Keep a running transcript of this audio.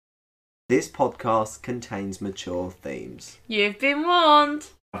This podcast contains mature themes. You've been warned.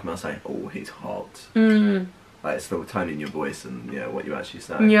 I must say, oh, he's hot. Mm. Like, it's the tone in your voice and, what you actually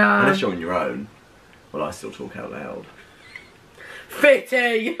say. Yeah. Unless you're on your own. Well, I still talk out loud.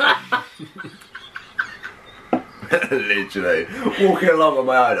 Fitting. Literally. Walking along on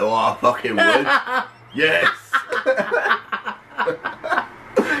my own. Oh, I fucking would. Yes.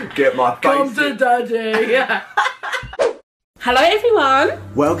 Get my face Come to in. daddy. Hello everyone.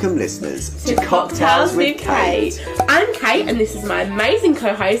 Welcome listeners To Cocktails with Kate. I'm Kate and this is my amazing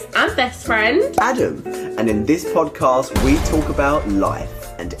co-host and best friend Adam. And in this podcast we talk about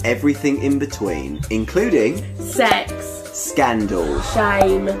life and everything in between, including sex, scandal,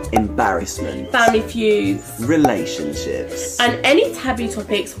 shame, embarrassment, family feuds, relationships, and any taboo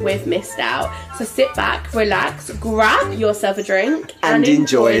topics we've missed out. So sit back, relax, grab yourself a drink and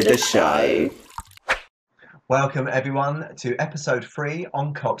enjoy the show. Welcome everyone to episode 3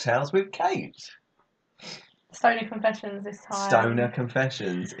 on Cocktails with Kate. Stoner Confessions this time. Stoner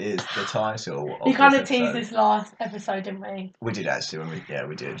Confessions is the title of You kind this of teased episode. this last episode, didn't we? We did actually,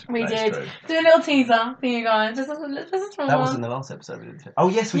 we did. We That is did. true. Do a little teaser for you guys. Just a small That one. wasn't the last episode we did. Oh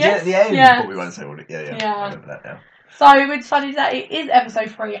yes, we did Yes, at the end, yes. but we won't say what it. Yeah. Yeah. I remember that now. So we decided that it is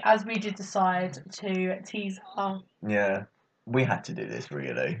episode 3 as we did decide to tease our... Yeah, we had to do this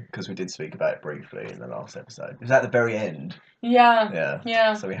really because we did speak about it briefly in the last episode. It was at the very end.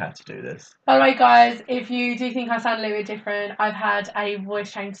 Yeah. So we had to do this. By the way, guys, if you do think I sound a little bit different, I've had a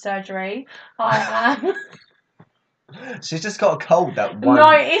voice change surgery. I am... She's just got a cold that won't. No,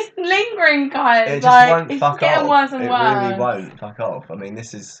 it's lingering, guys. It just like, won't it's fuck getting off. worse and it worse. really won't fuck off. I mean,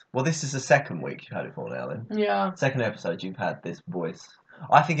 this is the second week you've had it for now. Then Yeah. second episode you've had this voice.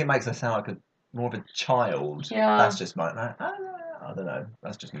 I think it makes her sound like more of a child. Yeah. That's just my. I don't know.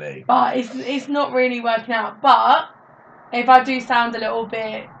 That's just me. But it's not really working out. But if I do sound a little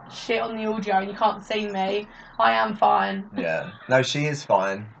bit shit on the audio and you can't see me, I am fine. Yeah. No, she is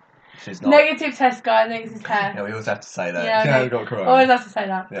fine. She's not. Negative test, guys. Negative test. Yeah, we always have to say that. Yeah, we got corona. Always have to say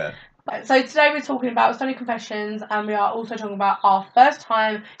that. Yeah. Right, so today we're talking about Stoner Confessions, and we are also talking about our first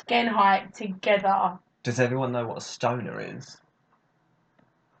time getting high together. Does everyone know what a stoner is?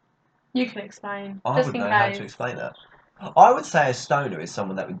 You can explain. I just wouldn't in know how case. to explain that. I would say a stoner is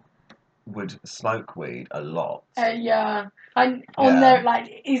someone that would smoke weed a lot. Yeah. And on their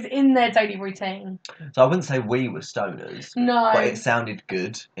is in their daily routine. So I wouldn't say we were stoners, No. but it sounded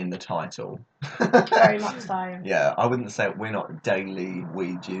good in the title. Very much so. Yeah, I wouldn't say we're not daily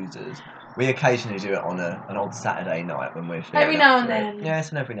weed users. We occasionally do it on an odd Saturday night when we're feeling Every now up and to it. then. Yeah,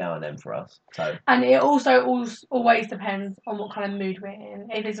 it's an every now and then for us. So And it also always depends on what kind of mood we're in.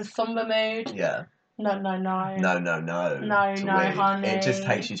 If it's a somber mood, yeah. no. No, No, to weed. honey. It just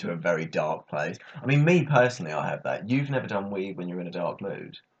takes you to a very dark place. I mean, me personally, I have that. You've never done weed when you're in a dark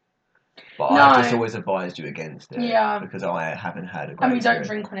mood. But No. I've just always advised you against it. Yeah. Because I haven't had a great And we don't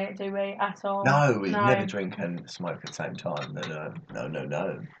experience. drink on it, do we? At all? No, we No. never drink and smoke at the same time.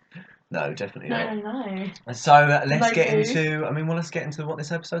 No, definitely not. No. So let's No get food. into. Let's get into what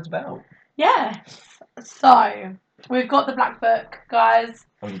this episode's about. Yes. So, we've got the Black Book, guys.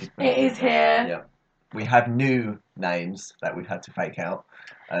 Oh, you did It is here. Yeah. We have new names that we've had to fake out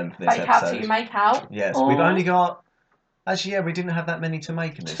for this Fake out episode. till you make out. Yes, Or- we've only got. Actually, yeah, we didn't have that many to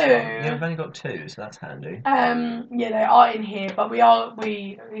make in this 2. one. Yeah, we've only got 2, so that's handy. Yeah, they are in here, but we're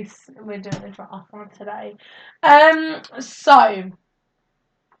doing this for today. So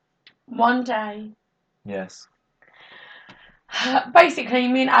one day, Yes. basically,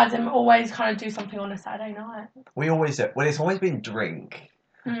 me and Adam always kind of do something on a Saturday night. We always do. Well, it's always been drink,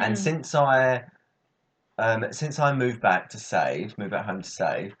 and since I moved back home to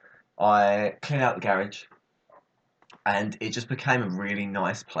save, I clean out the garage, and it just became a really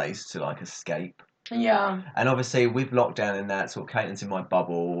nice place to escape. Yeah. And obviously with lockdown and that, sort of Caitlin's in my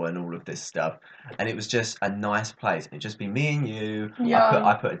bubble and all of this stuff, and it was just a nice place. It'd just be me and you. Yeah.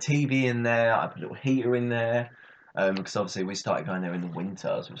 I put a TV in there. I put a little heater in there, because obviously we started going there in the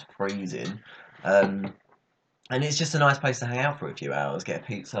winter, so it was freezing. And it's just a nice place to hang out for a few hours, get a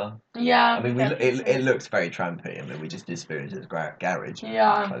pizza. Yeah. I mean, it looks very trampy. I mean, we just experienced it at garage.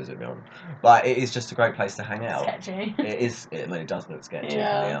 Yeah. Close it on. But it is just a great place to hang out. Sketchy. It does look sketchy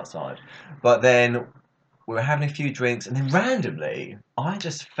Yeah. from the outside. But then we were having a few drinks, and then randomly, I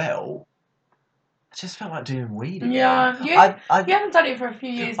just felt like doing weed again. Yeah. You haven't done it for a few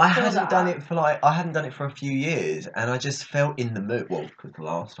years. I before hadn't that. done it for a few years, and I just felt in the mood. Well, because the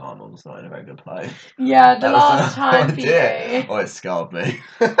last time I was not in a very good place. Yeah, the That was last time for dear. you. Oh, it scarred me.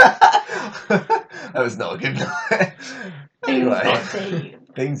 That was not a good night. Things Anyway. got deep.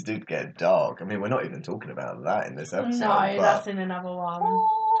 Things did get dark. I mean, we're not even talking about that in this episode. No, but... that's in another one.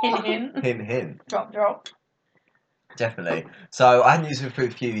 Hint, hint. Hint, hint. Drop, drop. Definitely. So I hadn't used it for a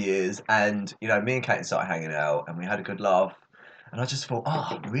few years, and you know, me and Kate started hanging out, and we had a good laugh. And I just thought, oh,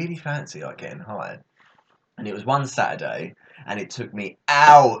 I really fancy like getting high. And it was one Saturday, and it took me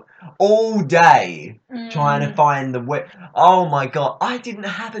out all day trying to find the way. Oh my god, I didn't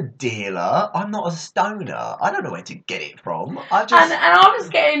have a dealer. I'm not a stoner. I don't know where to get it from. I just And I was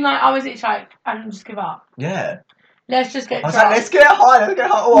getting like, I was like, and just give up. yeah. Let's just get I was drunk. like, let's get high, let's get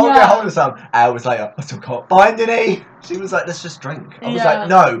high. Oh, I'll get hold of some. Hours later, I still can't find any. She was like, let's just drink. I was like,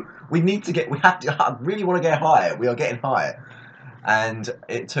 no, we have to, I really want to get high. We are getting high. And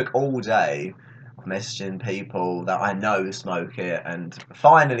it took all day of messaging people that I know smoke it. And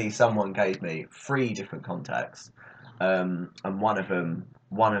finally, someone gave me 3 different contacts. And one of them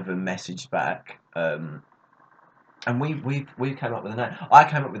messaged back. And we came up with a name. I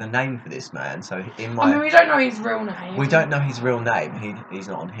came up with a name for this man. So in my, I mean, we don't know his real name. We don't know his real name. He's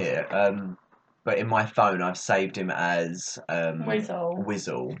not on here. But in my phone, I've saved him as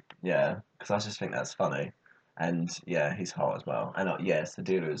Whizzle. Yeah, because I just think that's funny. And yeah, he's hot as well. And yes, the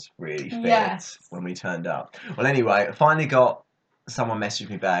dealer was really fit when we turned up. Well, anyway, I finally got someone messaged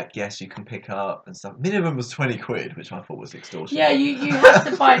me back. Yes, you can pick up and stuff. Minimum was 20 quid, which I thought was extortion. Yeah, you have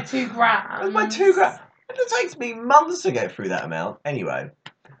to buy 2 grams. Buy 2 grams. It takes me months to get through that amount. Anyway,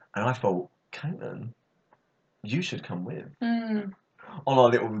 and I thought, Caitlin, you should come with. On our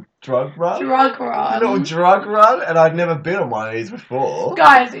little drug run. A little drug run, and I'd never been on one of these before.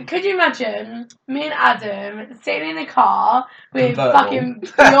 Guys, could you imagine me and Adam sitting in a car with fucking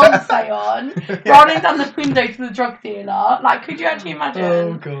Beyonce on, rolling down the window to the drug dealer? Like, could you actually imagine?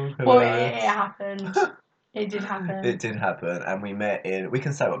 Oh, God. Well, it happened. It did happen. It did happen, and we met in... We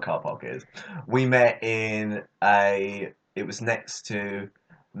can say what car park is. We met in a... It was next to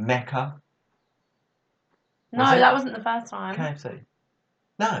Mecca. No, that wasn't the first time. KFC.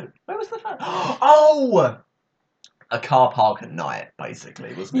 No, where was the first? Oh! A car park at night,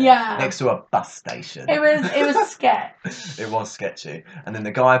 basically, wasn't it? Yeah. Next to a bus station. It was sketch. It was sketchy. And then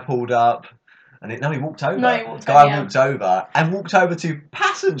the guy pulled up, and he walked over. No, he walked over. Guy walked over, and walked over to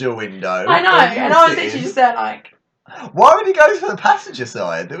passenger window. I know, and I was literally just there like... Why would he go to the passenger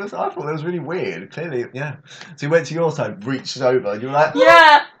side? I thought that was really weird. Clearly, yeah. So he went to your side, reached over, and you were like...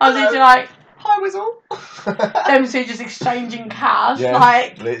 Yeah, I was literally like... Hi, Whizzle. Them two just exchanging cash, yeah,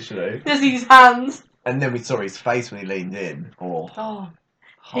 like... literally. Just his hands. And then we saw his face when he leaned in. Oh, hot.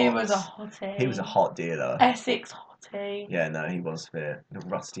 He was a hottie. He was a hot dealer. Essex hottie. Yeah, no, he was fit. Little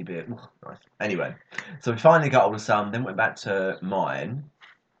rusty bit. Ooh, nice. Anyway, so we finally got all of some, then went back to mine.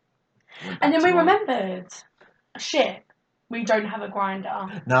 And then we remembered. Shit. We don't have a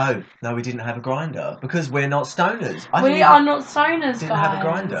grinder. No, we didn't have a grinder because we're not stoners. We are not stoners, didn't have a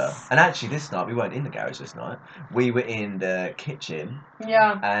grinder. And actually, this night we weren't in the garage. This night we were in the kitchen.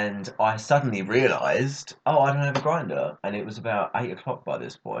 Yeah. And I suddenly realised, I don't have a grinder, and it was about 8 o'clock by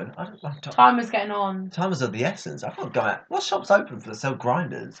this point. Time was getting on. Time was of the essence. I can't go out. What shop's open for sell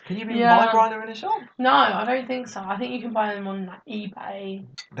grinders? Can you even buy a grinder in a shop? No, I don't think so. I think you can buy them on like, eBay.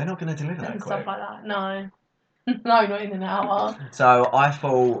 They're not going to deliver that and quick. Stuff like that. No. No, not in an hour. So I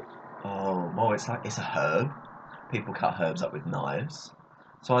thought, it's a herb. People cut herbs up with knives.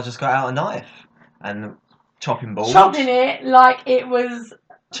 So I just got out a knife and chopping boards. Chopping it like it was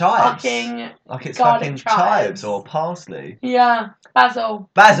chives. Like it's fucking chives or parsley. Yeah, basil.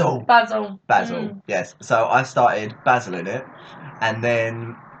 Yes. So I started basiling it, and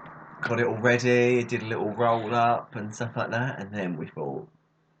then got it all ready. Did a little roll up and stuff like that, and then we thought,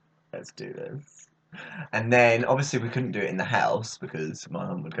 let's do this. And then obviously we couldn't do it in the house because my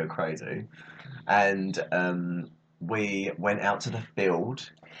mum would go crazy, and we went out to the field.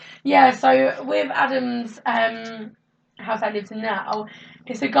 Yeah, so with Adam's house I live in now,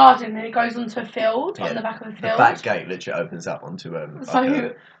 it's a garden and it goes onto a field on the back of the field. The back gate literally opens up onto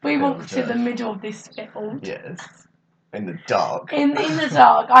so we walked to the middle of this field. Yes. In the dark. In the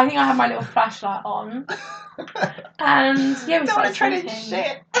dark. I think I had my little flashlight on. And yeah, we started treading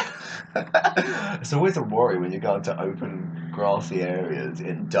shit. It's always a worry when you go into open grassy areas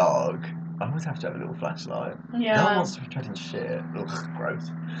in dark. I always have to have a little flashlight. Yeah. No one wants to be treading shit. Ugh, gross.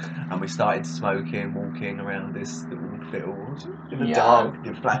 And we started smoking, walking around this little field in the dark with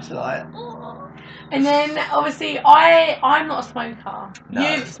your flashlight. And then obviously I'm not a smoker.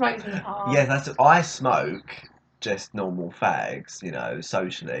 No. You've smoked in the past. Yeah, I smoke. just normal fags, you know,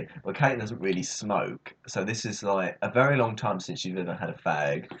 socially. Well, Kate doesn't really smoke, so this is like a very long time since you've ever had a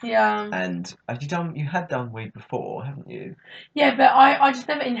fag. Yeah. And you had done weed before, haven't you? Yeah, but I just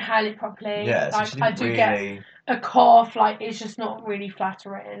never inhale it properly. Yeah, so like she didn't I do really... get a cough, like it's just not really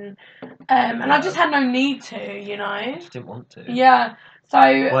flattering. And I just had no need to, you know. She didn't want to. Yeah. So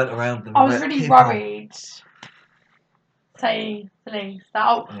Weren't around the I was right really people. worried, say the least,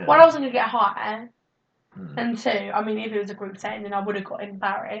 that one, I wasn't gonna get high, and two, I mean, if it was a group setting, then I would have got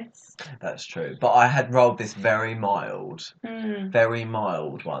embarrassed. That's true. But I had rolled this very mild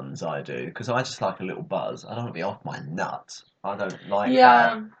ones I do, because I just like a little buzz. I don't want to be off my nut. I don't like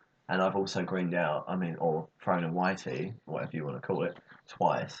that. And I've also greened out, or thrown a whitey, whatever you want to call it,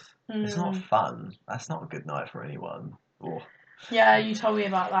 twice. It's not fun. That's not a good night for anyone. Ugh. Yeah, you told me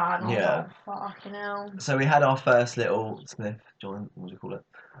about that, and I was Yeah. like, oh, fucking hell. So we had our first little sniff joint, what do you call it?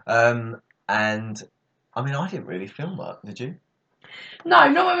 And I didn't really feel much, did you? No,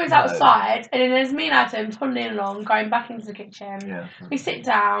 not when we was outside, and then there's me and Adam toddling along, going back into the kitchen. Yeah. We sit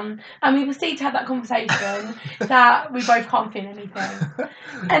down, and we proceed to have that conversation that we both can't feel anything.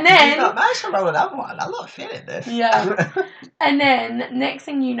 And then... I should roll another one. I'm not feeling this. Yeah. And then, next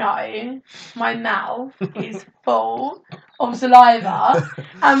thing you know, my mouth is full of saliva.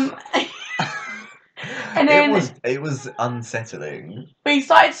 And then it was unsettling. we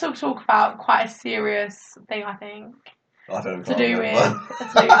started to talk about quite a serious thing, I think. To do with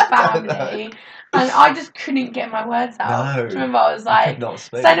family. And I just couldn't get my words out. No. Do you remember? I was like,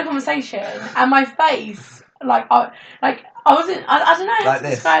 staying in a conversation, and my face, I wasn't, I don't know how to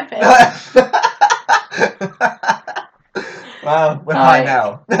describe it. Well, we're high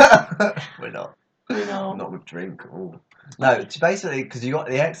now. We're not. Not with drink. Ooh. No, it's basically because you got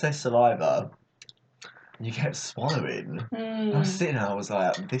the excess saliva. You kept swallowing. I was sitting there, I was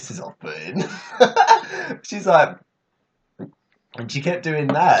like, this is off-putting. She's like, and she kept doing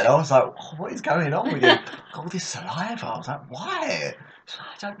that, and I was like, oh, what is going on with you? All this saliva. I was like, why? She's like,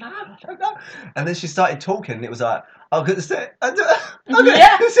 I don't know. And then she started talking, and it was like, oh, because it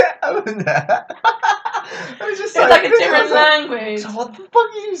over there. It was just like a different language. So what the fuck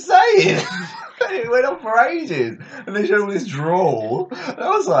are you saying? And it went on for ages. And then she had all this drawl. And I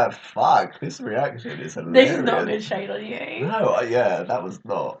was like, fuck, this reaction is hilarious. This is not a good shade on you. No, yeah, that was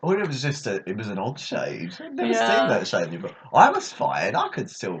not. Well, it was just it was an odd shade. I've never seen that shade in you, but I was fine. I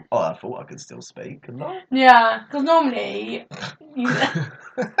thought I could still speak, couldn't I? Yeah, because normally,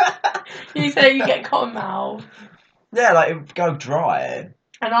 you say you get cotton mouth. Yeah, like it would go dry.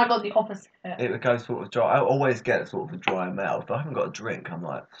 And I got the opposite. It would go sort of dry. I always get sort of a dry mouth. If I haven't got a drink, I'm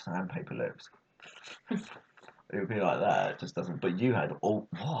like, sandpaper lips. It would be like that. It just doesn't. But you had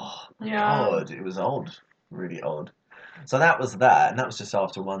God, it was odd. Really odd. So that was that. And that was just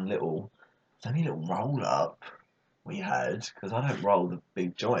after one little roll up we had. Because I don't roll the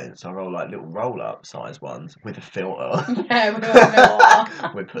big joints. I roll like little roll up size ones with a filter. Yeah, with a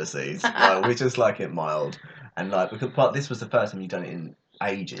filter. We're pussies. We just like it mild. And but this was the first time you'd done it in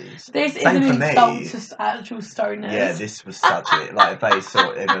ages. This is an insult to actual stoners. Yeah, this was such it. Like if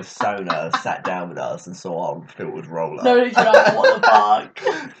a stoner sat down with us and saw our filtered roll up. No, you're like, what the fuck?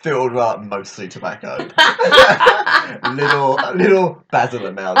 Filtered roll up, mostly tobacco. little basil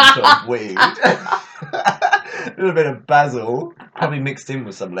amount of weed. A little bit of basil, probably mixed in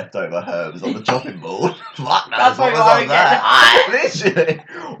with some leftover herbs on the chopping board. Fuck knows what was on that. Literally.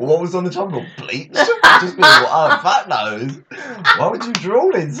 What was on the chopping board? Bleach? Just fuck knows. Why would you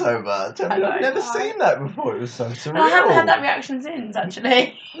drool in so much? I've never seen that before. It was so surreal. I haven't had that reaction since,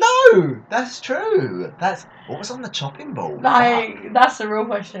 actually. No, that's true. What was on the chopping board? That's the real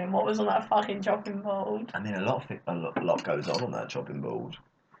question. What was on that fucking chopping board? A lot goes on that chopping board.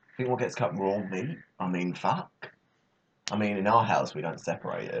 Think what gets cut raw meat? Fuck. In our house we don't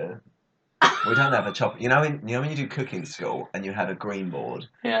separate it. We don't have a chop. You know when you do cooking school and you have a green board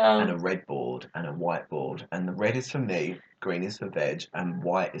and a red board and a white board, and the red is for meat, green is for veg, and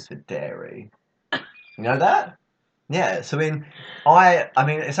white is for dairy. You know that? Yeah. So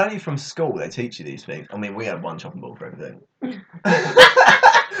it's only from school they teach you these things. We have one chopping board for everything.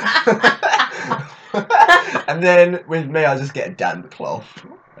 And then with me, I just get a damp cloth.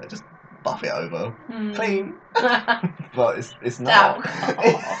 I just buff it over. Clean. But it's not.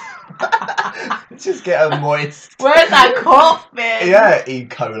 Just get a moist. Where's that cloth been? Yeah, E.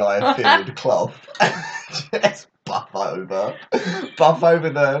 coli filled cloth. Just buff over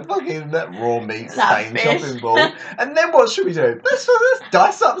the fucking raw meat stained chopping board. And then what should we do? Let's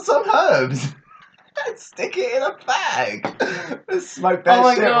dice up some herbs. And stick it in a bag. Let's smoke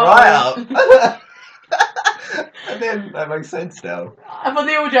that shit right up. And then that makes sense now. For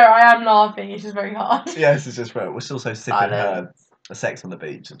the audio, I am laughing. It's just very hard. Yes, it's just right. We're also sipping her Silence. sex on the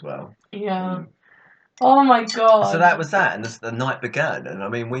beach as well. Yeah. Oh my god. So that was that, and the night began, and I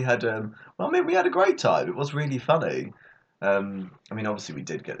mean we had we had a great time. It was really funny. I mean obviously we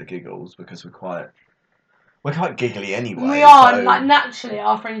did get the giggles because we're quite giggly anyway. We are, so, like, naturally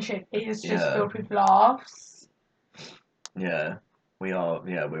our friendship is just filled with laughs. Yeah, we are.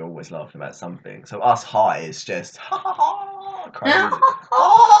 Yeah, we're always laughing about something. So us high is just ha ha ha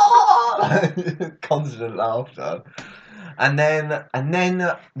crazy, constant laughter. And then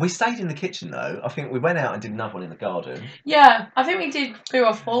we stayed in the kitchen though. I think we went out and did another one in the garden. Yeah, I think we did 3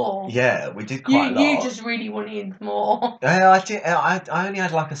 or 4. Yeah, we did quite a lot. You just really wanted more. Yeah, I did. I only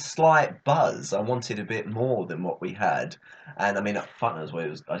had like a slight buzz. I wanted a bit more than what we had. And I mean, fun as well.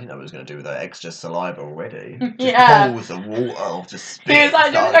 I didn't know what I was going to do with that extra saliva already. Just pulls the water off, just spit. He was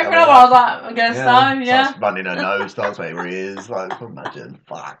like, "Just go for another." I was like, "I'm gonna start." Yeah. Starts running her nose, starts where her ears. Like, imagine,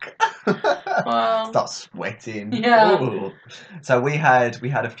 fuck. Wow. Starts sweating. Yeah. Ooh. So we had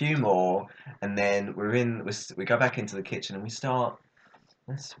a few more, and then we go back into the kitchen and we start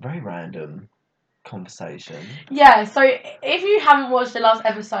this very random conversation. Yeah, so if you haven't watched the last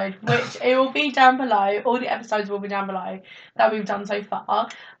episode, which it will be down below, all the episodes will be down below that we've done so far.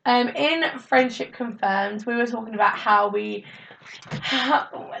 In Friendship Confirmed, we were talking about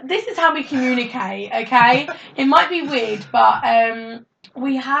this is how we communicate, okay? It might be weird, but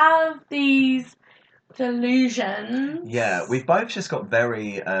we have these delusions. Yeah, we've both just got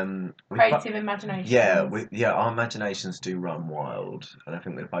very creative imaginations. Yeah, our imaginations do run wild, and I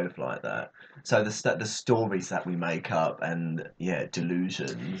think we're both like that. So the stories that we make up and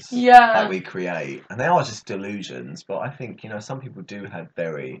delusions that we create, and they are just delusions. But I think some people do have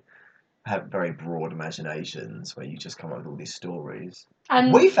very broad imaginations where you just come up with all these stories.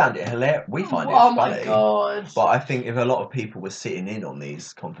 And we found it hilarious. We find it funny. My god! But I think if a lot of people were sitting in on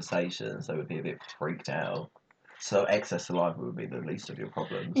these conversations, they would be a bit freaked out. So excess saliva would be the least of your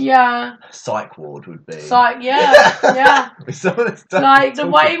problems. Yeah. Psych ward would be. Yeah. Some of the stuff like the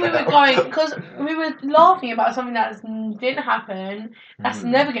way we were going, because we were laughing about something that didn't happen. That's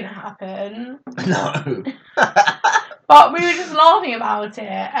never going to happen. No. But we were just laughing about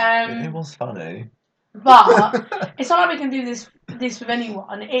it. It was funny. But it's not like we can do this with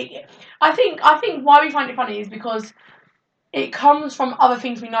anyone. I think why we find it funny is because it comes from other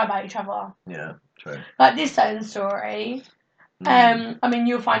things we know about each other. Yeah, true. Like this certain story. I mean,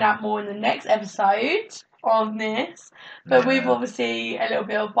 you'll find out more in the next episode of this. But with obviously a little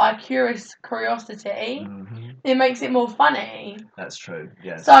bit of by curiosity, it makes it more funny. That's true,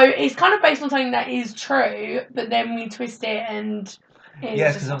 yes. So it's kind of based on something that is true, but then we twist it and...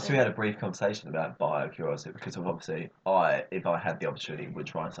 Yes, because obviously we had a brief conversation about bio-curiosity, because obviously if I had the opportunity, would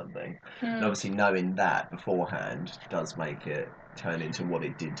try something. And obviously knowing that beforehand does make it turn into what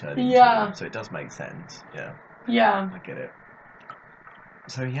it did turn into. Yeah. So it does make sense, yeah. Yeah. I get it.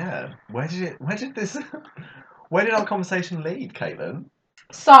 So yeah, where did our conversation lead, Caitlin?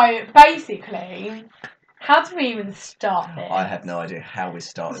 So basically, how do we even start this? I have no idea how we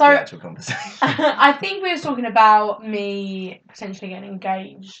started the actual conversation. I think we were talking about me potentially getting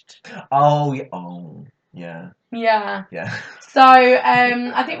engaged. Oh yeah. Oh yeah. Yeah. Yeah. So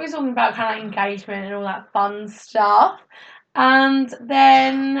I think we were talking about kind of engagement and all that fun stuff, and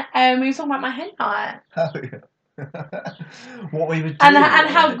then we were talking about my hen night. Oh yeah. What we would do and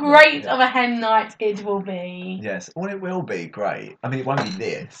how great of a hen night it will be. Yes, well, it will be great. I mean, it won't be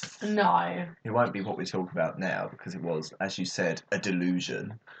this. No. It won't be what we talk about now, because it was, as you said, a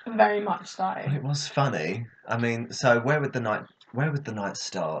delusion. Very much so. But it was funny. I mean, so where would the night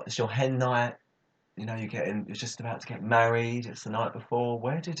start? It's your hen night. You're just about to get married. It's the night before.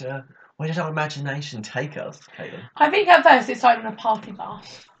 Where did our imagination take us, Caitlin? I think at first it started on a party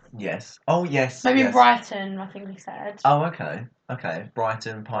bus. Yes. Oh, yes. Maybe yes. Brighton, I think we said. Oh, okay. Okay.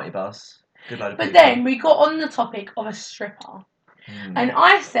 Brighton, party bus. Good load of But people. then we got on the topic of a stripper. And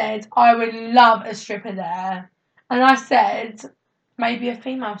I said I would love a stripper there. And I said maybe a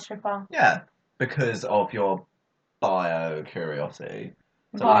female stripper. Yeah, because of your bio-curiosity.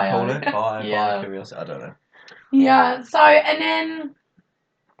 Is that what you call it? Bio-curiosity? I don't know. Yeah, so, and then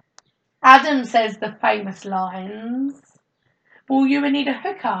Adam says the famous lines. Well, you would need a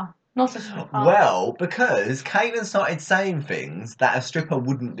hooker, not a stripper. Well, because Caitlin started saying things that a stripper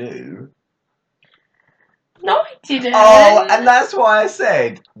wouldn't do. No, I didn't. Oh, and that's why I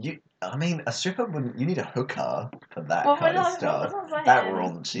said, a stripper wouldn't... You need a hooker for that kind of stuff. That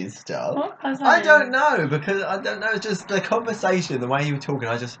raunchy stuff. What was I don't know, because I don't know, just the conversation, the way you were talking,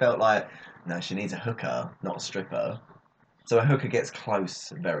 I just felt like, no, she needs a hooker, not a stripper. So a hooker gets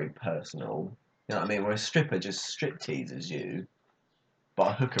close and very personal. You know what I mean? Where a stripper just strip teases you, but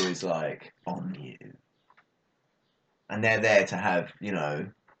a hooker is like on you, and they're there to have, you know.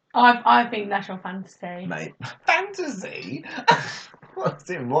 I think that's your fantasy. Mate, fantasy? Well, I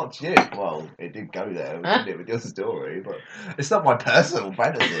didn't watch you. Well, it did go there, didn't it, with your story, but it's not my personal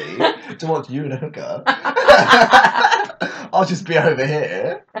fantasy to watch you and a hooker. I'll just be over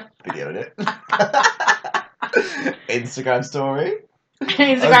here, videoing it. Instagram story.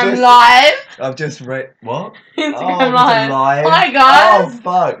 Instagram live. I've just read what? Instagram live. live. Hi guys. Oh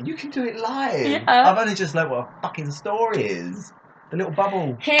fuck! You can do it live. Yeah. I've only just learned what a fucking story is. The little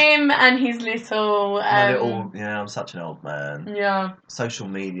bubble. Him and his little. Yeah, I'm such an old man. Yeah. Social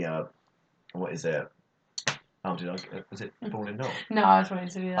media. What is it? Oh, was it falling off? No, I just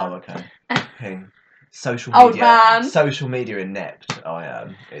wanted to do that. Oh, okay. Ping. Social Old media. man. Social media inept. I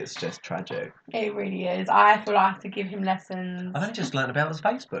am. It's just tragic. It really is. I feel like I have to give him lessons. I've only just learned about his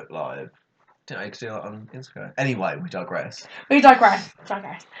Facebook Live. Didn't know you could do that on Instagram. Anyway, we digress.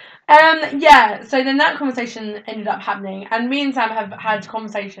 Yeah, so then that conversation ended up happening, and me and Sam have had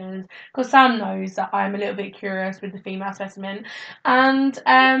conversations, because Sam knows that I'm a little bit curious with the female specimen, and,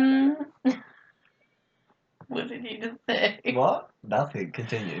 what did you just say? What? Nothing.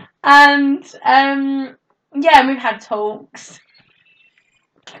 Continue. And, yeah, we've had talks.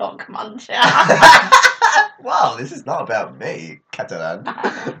 God, come on, Wow, this is not about me, Catalan.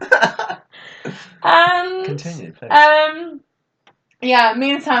 And continue, please. yeah,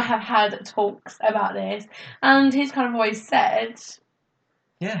 me and Sam have had talks about this, and he's kind of always said,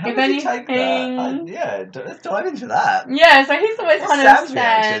 yeah, how if did you take that? anything- Yeah, let's dive into that. yeah, so he's always What's kind of Sam's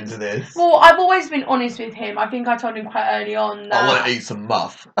reaction to said, this? well, I've always been honest with him. I think I told him quite early on that I want to eat some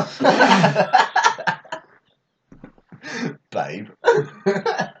muff. Babe.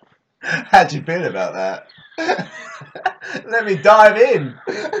 How do you feel about that? Let me dive in.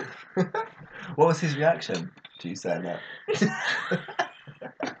 What was his reaction to you saying that?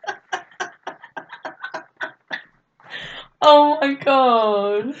 Oh my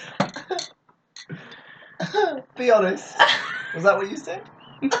god. Be honest. Was that what you said?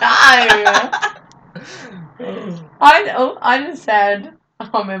 No. I just said, I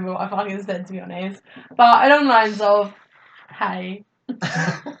can't remember what I fucking said, to be honest, but along the lines of, hey.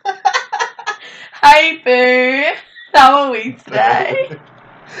 Hey boo, how are we today?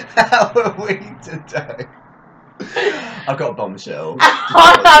 How are we today? I've got a bombshell.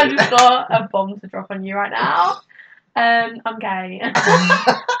 I've just got a bomb to drop on you right now. I'm gay. That's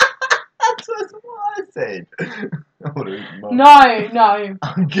what I said. I want to eat muff. No.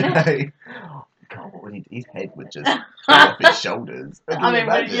 I'm gay. God, what would he? His head would just fall off his shoulders. I mean,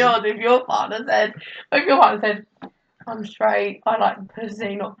 if your partner said, I'm straight, I like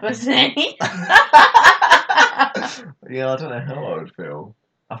pussy, not pussy. Yeah, I don't know how I would feel.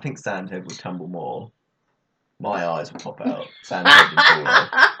 I think Sam's head would tumble more. My eyes would pop out. Sam's head would fall off.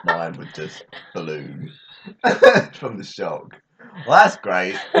 Mine would just balloon from the shock. Well, that's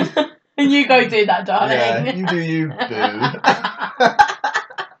great. You go do that, darling. Yeah, you do you, boo.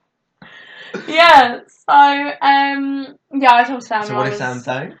 Yeah, so, yeah, I told Sam. So what did Sam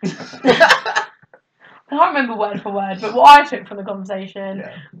say? I can't remember word for word, but what I took from the conversation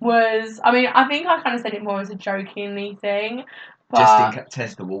was, I mean, I think I kind of said it more as a jokingly thing. But Just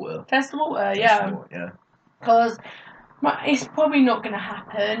test the water. Test the water, yeah. Because it's probably not going to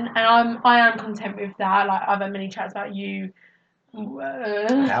happen, and I am content with that. Like, I've had many chats about you.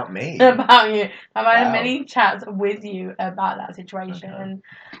 About me? About you. I've had many chats with you about that situation.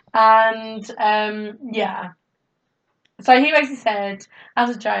 Okay. And, yeah. So he basically said, as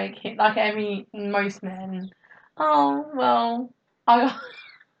a joke, like most men, oh, well, I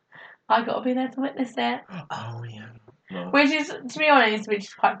got to be there to witness it. Oh, yeah. No. Which is, to be honest,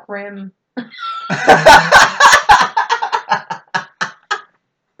 quite grim.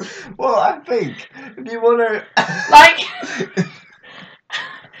 Well, I think if you want to... Like,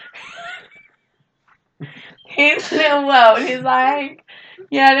 his little world, he's like,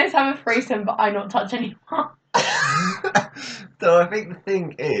 yeah, let's have a threesome, but I not touch anyone. So I think the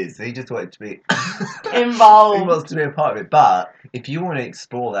thing is, he just wanted to be involved. He wants to be a part of it. But if you want to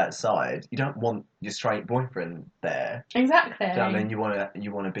explore that side, you don't want your straight boyfriend there. Exactly. Do you know what I mean?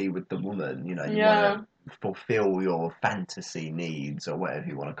 You want to be with the woman. You know, you want to fulfill your fantasy needs or whatever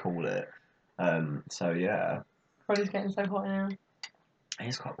you want to call it. So yeah. Probably getting so hot now. It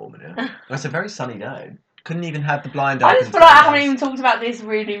is quite warm in here. It's a very sunny day. Couldn't even have the blind open. I just feel like I haven't even talked about this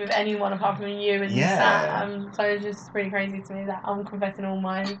really with anyone apart from you and Sam. So it's just really crazy to me that I'm confessing all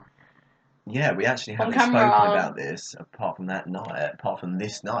mine. Yeah, we actually haven't spoken about this apart from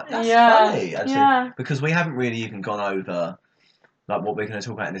this night. That's funny, actually. Yeah. Because we haven't really even gone over like what we're going to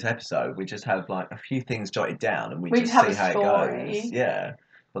talk about in this episode. We just have like a few things jotted down, and we We just have see a how story. it goes. Yeah,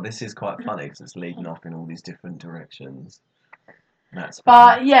 but this is quite funny because it's leading off in all these different directions. That's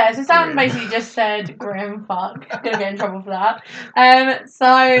fun. But yeah, so Sam Grim. basically just said grim. Fuck, gonna get in trouble for that.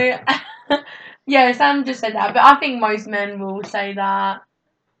 So yeah, Sam just said that, but I think most men will say that.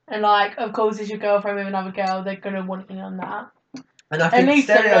 And like, of course, it's your girlfriend with another girl, they're gonna want in on that. And I At think least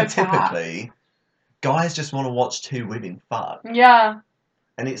to look at. stereotypically, guys just want to watch two women fuck. Yeah.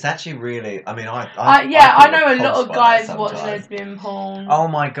 And it's actually really, I mean, I know a lot of guys watch lesbian porn. Oh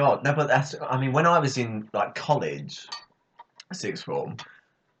my god, no, but that's, I mean, when I was in like college, sixth form,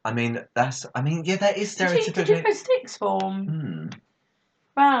 yeah, that is stereotypical. Did you go sixth form? Hmm.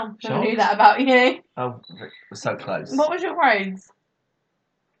 Wow, never knew Shocked? that about you. Oh, we're so close. What was your grades?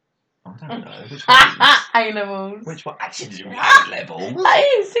 I don't know. Which one? A levels. Which one? Actually, didn't A levels.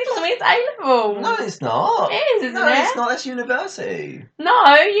 Hey, sixth form is A levels. No, it's not. It is, isn't it? No, it's not. That's university.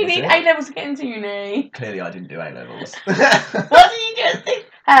 No, you Is need it? A levels to get into uni. Clearly, I didn't do A levels. What did you just think?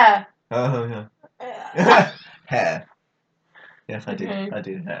 Hair. Oh yeah. Hair. Yes, I did. Okay. I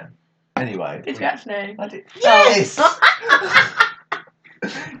did hair. Anyway. Did you actually? I did. Yes.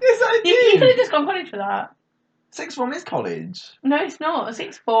 Yes, I You did. could have just gone college for that. Sixth form is college. No, it's not.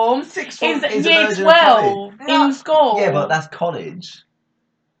 Sixth form Sixth form is is a year version of 12 college. No. in school. Yeah, but that's college.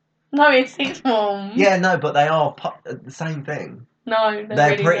 No, it's sixth form. Yeah, no, but they are the same thing. No,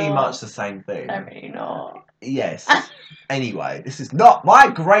 They're really pretty not. much the same thing. They're really not. Yes. Anyway, this is not my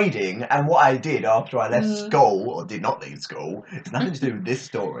grading and what I did after I left school, or did not leave school. It's nothing to do with this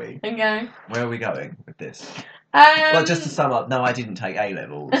story. Okay. Where are we going with this? Well, just to sum up, no, I didn't take A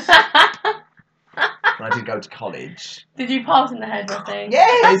levels. I did go to college. Did you pass in the hairdressing?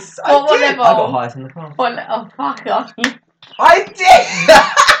 Yes, What I did. level? I got highest in the class. Oh, fuck off. I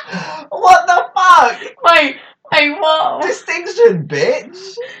did! What the fuck? Wait, what? Distinction,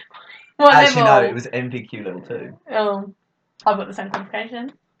 bitch! What Actually, level? no, it was MVQ level 2. Oh, I've got the same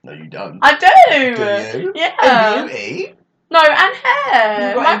qualification. No, you don't. I do! Do you? Yeah. And beauty? No, and hair.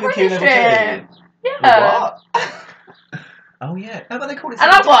 You got My MVQ level 2? apprenticeship. Yeah. What? Oh, yeah. No, but they call it...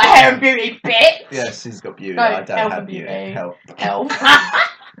 And I've got hair and beauty, bitch. Yes, she's got beauty. No, I don't health have and beauty. beauty. Health.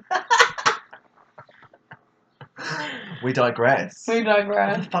 We digress. We What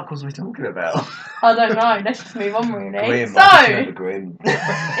digress. the fuck was we talking about? I don't know. Let's just move on, really. Grim. So, I just remember Grim.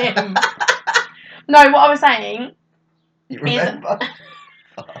 no, what I was saying You remember?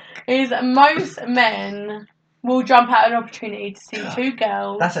 is most men will jump at an opportunity to see two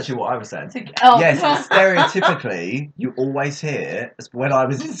girls. That's actually what I was saying. Oh. Yes, stereotypically, you always hear, when I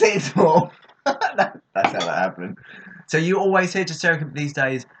was in sixth form, that's how that happened. So you always hear, just stereotypically these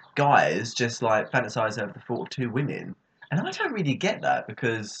days, guys just like fantasize over the thought of two women. And I don't really get that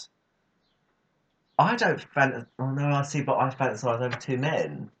because I don't fantasize. Oh no, I see, but I fantasize over two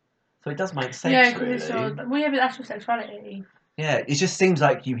men. So it does make sense, Yeah, really. because we have actual sexuality. Yeah, it just seems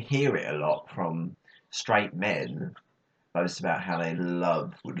like you hear it a lot from straight men, boast about how they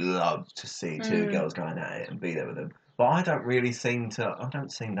would love to see two girls going at it and be there with them. But I don't seem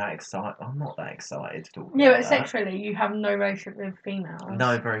that excited. I'm not that excited to talk about Yeah, but that. sexually, you have no relationship with females.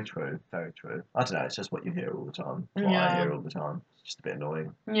 No, very true, very true. I don't know, it's just what you hear all the time. It's what I hear all the time. It's just a bit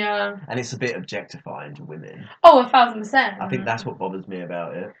annoying. Yeah. And it's a bit objectifying to women. Oh, 1,000%. I think that's what bothers me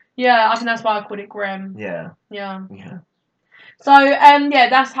about it. Yeah, I think that's why I called it grim. Yeah. Yeah. Yeah. So, yeah,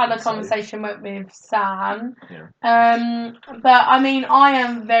 that's how the So- conversation went with Sam. Yeah. But, I mean, I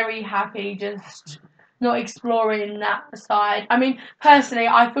am very happy just not exploring that side. I mean, personally,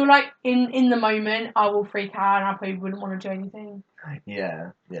 I feel like in the moment, I will freak out and I probably wouldn't want to do anything.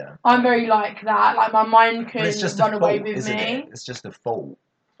 Yeah, yeah. I'm very like that. Like, my mind But can it's just run a away fault, with isn't me. it? It's just a fault.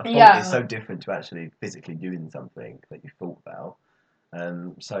 A fault Yeah. is so different to actually physically doing something that you thought about.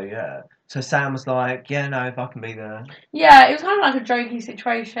 So yeah. So Sam was like, yeah, no, if I can be there. Yeah, it was kind of like a jokey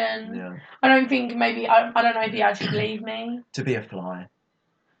situation. Yeah. I don't think maybe, I don't know if he actually believed me. To be a fly.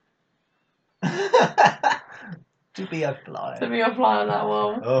 To be a fly. To be a fly on that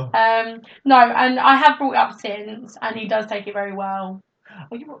wall. Oh. No, and I have brought it up since, and he does take it very well.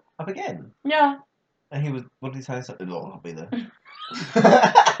 Oh, you were up again? Yeah. And he was, what did he say? Something, oh, I'll be there.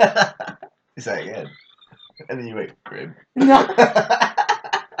 You say it again. And then you went, grim. No.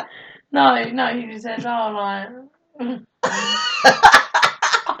 No, he just says, oh, like...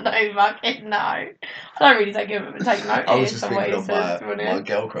 I don't fucking know. I don't really take notice I was just of what thinking he of says. to be my honest.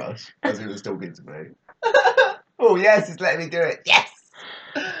 girl crush as he was talking to me. Oh, yes, he's letting me do it. Yes!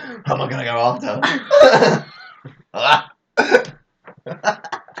 How am I going to go after?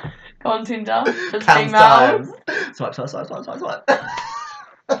 Go on Tinder. Just Pounds females. times. Swipe.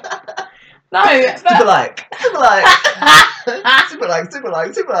 No, Super like. Super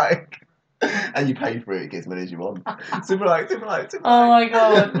like. And you pay for it, get as many as you want. Super like. Oh my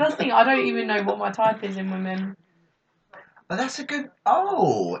god. That's the thing, I don't even know what my type is in women. Oh, that's a good.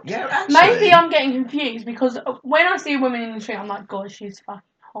 Oh, yeah, actually. Maybe I'm getting confused because when I see a woman in the street, I'm like, God, she's fucking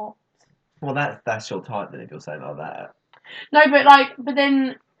hot. Well, that's your type then if you're saying like that. No, but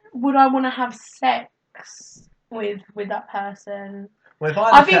then would I want to have sex with that person? Well, if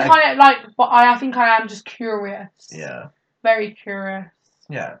I think I think I am just curious. Yeah. Very curious.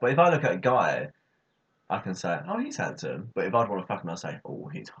 Yeah, but if I look at a guy, I can say, oh, he's handsome. But if I'd want to fuck him, I'll say, oh,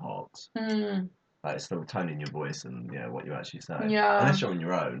 he's hot. Like, it's the tone in your voice and, what you actually say. Yeah. Unless you're on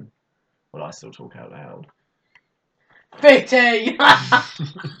your own. Well, I still talk out loud. Fitty!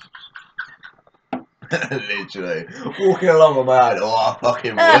 Literally. Walking along on my own. Oh, I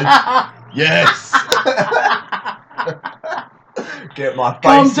fucking would. Yes! Get my face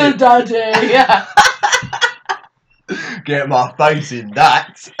Come to daddy! Get my face in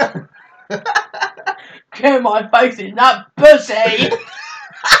that. Get my face in that pussy!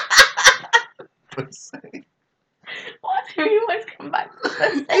 Pussy. Why do we always come back to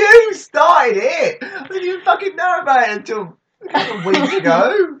pussy? You started it! I didn't even fucking know about it until a couple of weeks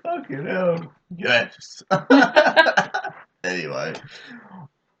ago. Fucking hell. Yes. Anyway.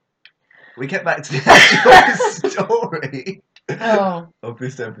 We get back to the actual story of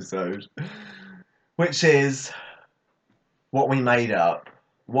this episode. Which is what we made up.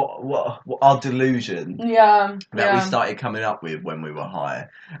 What our delusion that we started coming up with when we were high.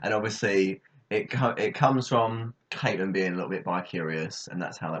 And obviously it comes from Caitlin being a little bit bi-curious, and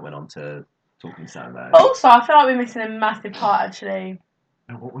that's how that went on to talking to Sam about it. Also, I feel like we're missing a massive part actually.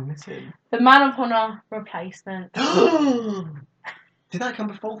 And what we're missing? The Man of Honor replacement. Did that come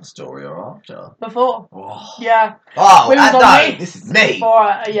before the story or after? Before. Oh. Yeah. Oh, no, this is me. Before,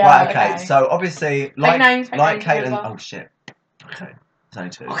 right, okay. So obviously, like Caitlin. Well. Oh shit. Okay. There's only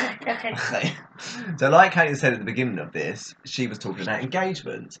two. Okay. So, like Caitlin said at the beginning of this, she was talking about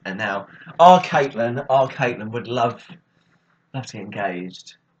engagement, and now our Caitlin would love to get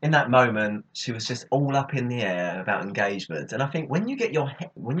engaged. In that moment, she was just all up in the air about engagement, and I think when you get your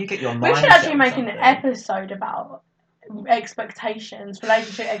mind, we should actually make an episode about expectations,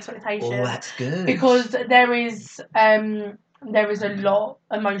 relationship expectations. Oh, that's good. Because there is a lot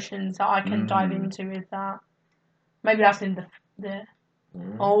of emotions that I can dive into with that. Maybe that's in the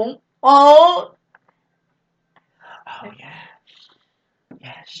oh yeah.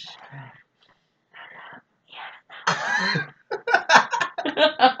 Yes.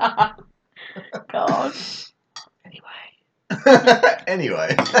 God.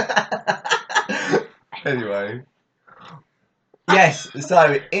 Anyway. Yes,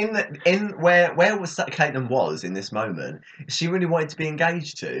 so in where was Caitlin was in this moment, she really wanted to be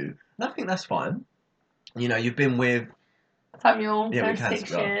engaged to, and I think that's fine. You've been with Samuel for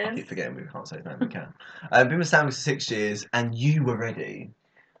 6 years. I keep forgetting we can't say his name, we can. Been with Samuel for 6 years, and you were ready.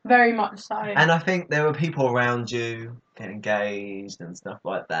 Very much so. And I think there were people around you getting engaged and stuff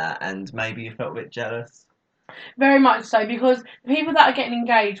like that, and maybe you felt a bit jealous. Very much so, because the people that are getting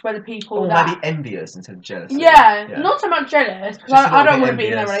engaged were the people that... maybe envious instead of jealous. Yeah, not so much jealous, because I don't want to be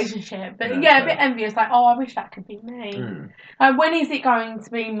in a relationship. But a bit envious, like, oh, I wish that could be me. When is it going to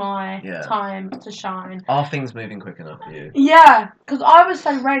be my time to shine? Are things moving quick enough for you? Yeah, because I was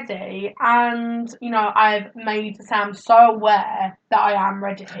so ready, and, I've made Sam so aware that I am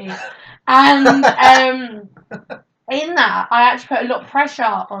ready. And, in that, I actually put a lot of pressure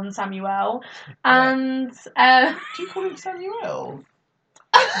on Samuel, and... Do you call him Samuel?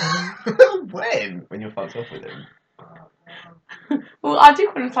 When you're fucked off with him? Well, I do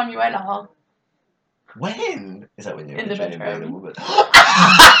call him Samuela. When? Is that when you're in the bedroom?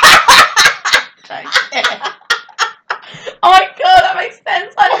 Oh my god, that makes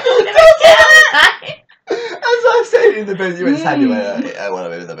sense. As I said in the bedroom, you went Samuela. I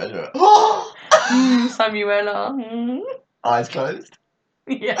want to be in the bedroom. Samuela. Eyes closed?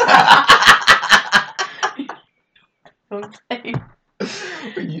 Yeah. Okay.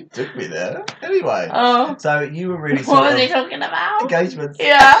 Well, you took me there. Anyway. Oh. So you were really What was he talking about? Engagements.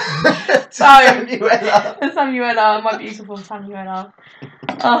 Yeah. Samuela. Samuela, my beautiful Samuela.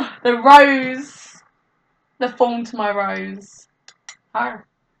 Oh, the rose. The thorn to my rose. Oh.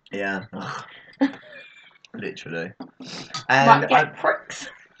 Yeah. Literally. And might get pricks.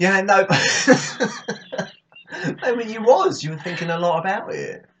 Yeah, no. No, but you were thinking a lot about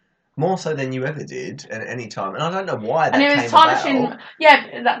it. More so than you ever did at any time. And I don't know why that came about. And it was tarnishing...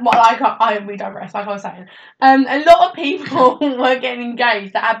 Yeah, we digress, like I was saying. A lot of people were getting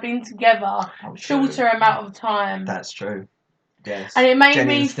engaged that had been together shorter amount of time. That's true. Yes. And it made Jenny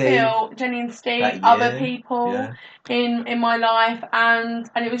me and Steve, feel Jenny and Steve, that other year, people yeah. in my life, and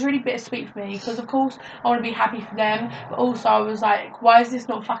it was really bittersweet for me because of course I want to be happy for them, but also I was like, why is this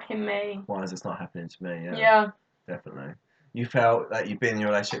not fucking me? Why is this not happening to me? Yeah. Yeah. Definitely. You felt that you'd been in your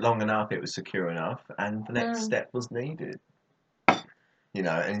relationship long enough, it was secure enough, and the next step was needed. You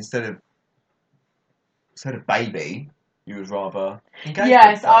know, and instead of baby, you would rather engagement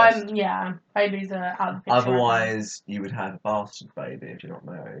Yes, first. babies are out of the picture. Otherwise, you would have a bastard baby if you're not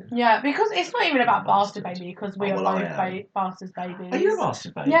married. Yeah, because it's not even about bastard baby, because we are both bastard babies. Are you a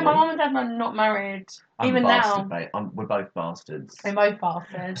bastard baby? Yeah, my mum and dad are not married. I'm even a bastard now. we're both bastards. We're both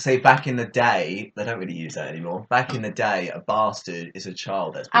bastards. See, back in the day, they don't really use that anymore. Back in the day, a bastard is a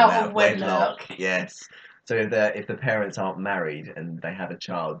child that's been Out of wedlock. Yes. So if the parents aren't married and they have a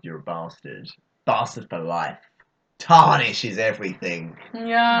child, you're a bastard. Bastard for life. Tarnishes everything.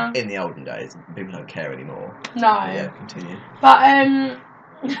 Yeah. In the olden days, people don't care anymore. No. But yeah, continue. But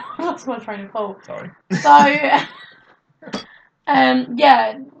that's my train of thought. Sorry. So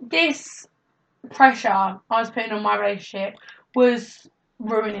yeah, this pressure I was putting on my relationship was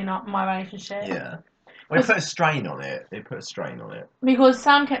ruining up my relationship. Yeah. Well, it put a strain on it. Because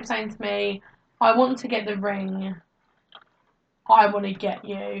Sam kept saying to me, I want to get the ring. I want to get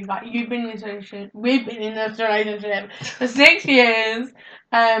you. Like, you've been in this relationship. We've been in this relationship for 6 years.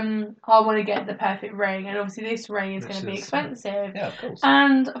 I want to get the perfect ring. And obviously this ring is going to be expensive. Yeah, of course.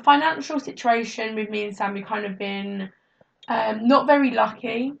 And financial situation with me and Sam, we've kind of been not very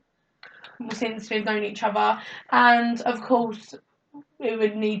lucky since we've known each other. And, of course, it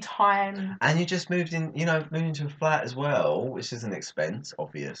would need time. And you just moved into a flat as well, which is an expense,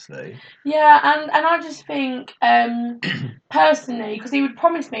 obviously. Yeah, and I just think, personally, because he would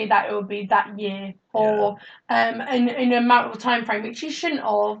promise me that it would be that year, or in a amount of time frame, which he shouldn't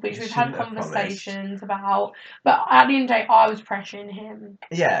have, which we've had conversations about. But at the end of the day, I was pressuring him.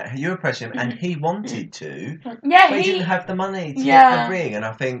 Yeah, you were pressuring him, and he wanted to. Yeah, but he didn't have the money to get the ring, and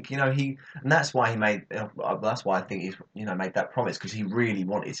I think and that's why he made. That's why I think he's made that promise, because he really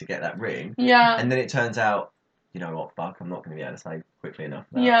wanted to get that ring. Yeah. And then it turns out, you know what? Fuck, I'm not going to be able to say quickly enough.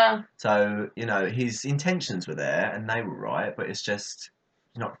 Yeah. So his intentions were there, and they were right, but it's just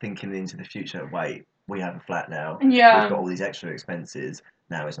not thinking into the future. Wait, we have a flat now. Yeah. We've got all these extra expenses.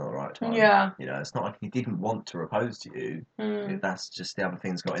 Now it's not the right time. Yeah. It's not like he didn't want to propose to you. That's just the other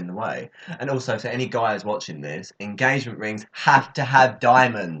things got in the way. And also, to any guys watching this, engagement rings have to have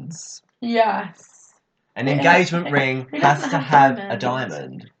diamonds. Yes. An engagement ring has to have a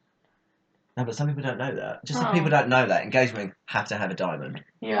diamond. No, but some people don't know that. Just if people don't know that, engagement ring have to have a diamond.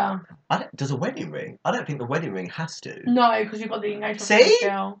 Yeah. Does a wedding ring? I don't think the wedding ring has to. No, because you've got the engagement ring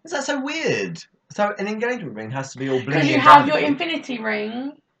still. Is that so weird? So an engagement ring has to be all blingy. Because you have your infinity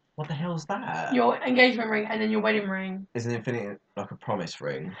ring. What the hell's that? Your engagement ring and then your wedding ring. Is an infinity like a promise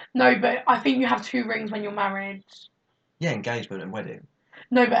ring? No, but I think you have 2 rings when you're married. Yeah, engagement and wedding.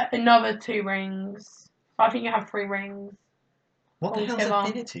 No, but another 2 rings. I think you have 3 rings. What the hell's an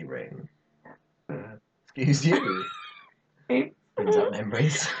infinity ring? Excuse you. Brings up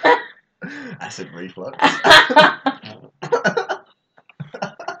memories. Acid reflux.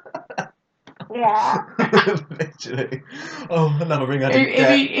 Yeah. Literally. Oh, another ring I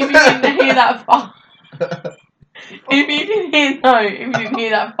If you didn't hear that far. If you didn't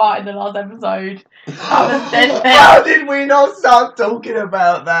hear that part in the last episode, that was dead. How did we not start talking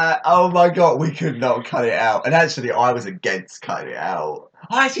about that? Oh my god, we could not cut it out. And actually, I was against cutting it out.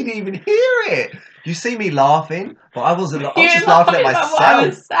 I actually didn't even hear it. You see me laughing, but I was just laughing at myself. What I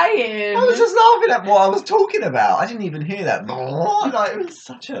was saying. I was just laughing at what I was talking about. I didn't even hear that. Like, it was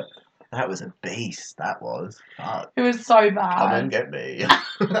such a... That was a beast, that was. Fuck. It was so bad. Come and get me.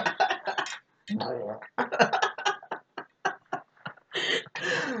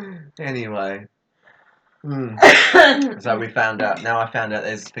 Anyway. So we found out, now I found out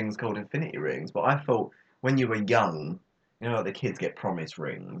there's things called infinity rings, but I thought when you were young, like the kids get promise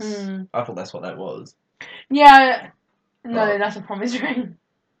rings. I thought that's what that was. Yeah. No, that's a promise ring.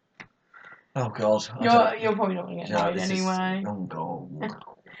 Oh god. You're probably not going to get married anyway. Oh god.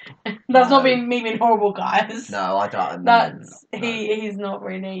 That's not me being horrible, guys. No, I don't. He's not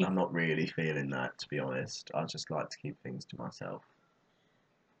really. I'm not really feeling that, to be honest. I just like to keep things to myself.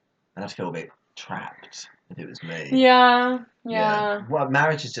 And I'd feel a bit trapped if it was me. Yeah. Well,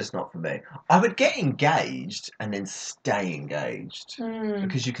 marriage is just not for me. I would get engaged and then stay engaged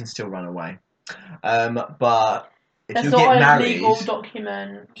because you can still run away. But if you get married, legal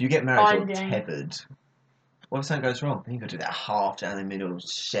document. If you get married, you're tethered. What if something goes wrong? Then you've got to do that half down the middle,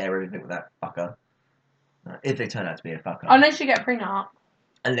 share everything with that fucker. If they turn out to be a fucker. Unless you get prenup.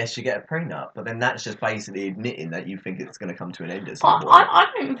 Unless you get a prenup, but then that's just basically admitting that you think it's going to come to an end at some point. I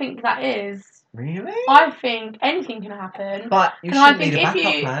don't think that is. Really? I think anything can happen. But you and shouldn't I think need a if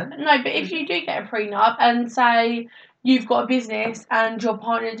backup you plan. no, but if you do get a prenup and say you've got a business and your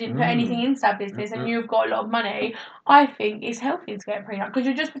partner didn't put anything into that business and you've got a lot of money, I think it's healthy to get a prenup because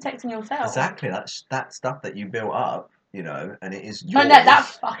you're just protecting yourself. Exactly. That's that stuff that you built up, you know, and it is yours. And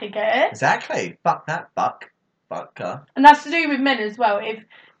that's fucking good. Exactly. Fuck that fucker. And that's to do with men as well.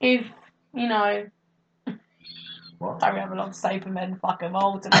 If you know, What? don't have a lot to say for men. Fuck them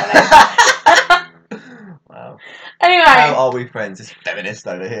all. Wow. Anyway. How are we friends? It's feminist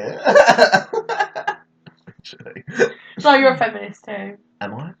over here. Actually. No, you're a feminist too.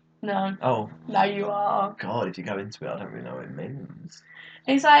 Am I? No. Oh. No, you are. God, if you go into it, I don't really know what it means.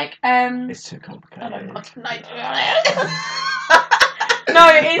 It's like It's too complicated. I don't fucking know, to be honest. No,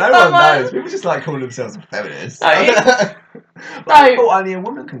 it's no someone... one knows. People just like calling themselves a feminist. No, I thought only a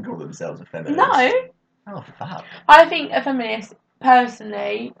woman can call themselves a feminist. No. Oh, fuck. I think a feminist,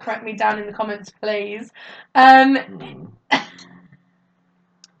 personally, correct me down in the comments, please. Carry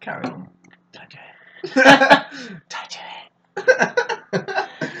on. Don't do it. Don't do it.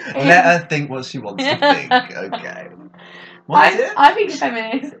 Let her think what she wants to think. Okay. What is it? I think a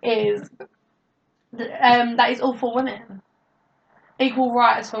feminist is that is all for women. Equal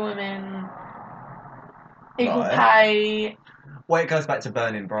rights for women. Equal pay. Well, it goes back to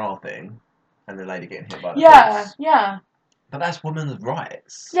burning bra thing and the lady getting hit by the bus. Yeah. But that's women's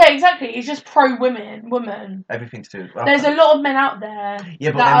rights. Yeah, exactly. It's just woman. Everything to do with... There's a lot of men out there.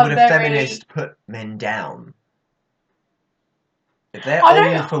 Yeah, but then would a feminist put men down? If they're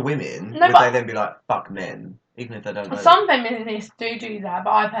only for women, would they then be like, fuck men? Even if they don't know Some feminists do that,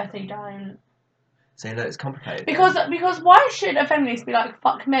 but I personally don't. See, look, it's complicated. Because why should a feminist be like,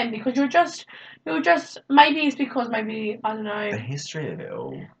 fuck men? Because you're just maybe it's because I don't know. The history of it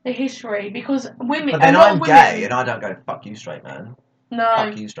all. The history, because women. But then I'm gay and I don't go, fuck you, straight man. No.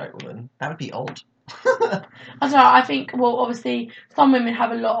 Fuck you, straight woman. That would be odd. I don't know. I think, well, obviously, some women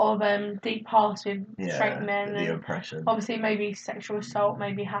have a lot of deep past with straight men. The oppression. Obviously, maybe sexual assault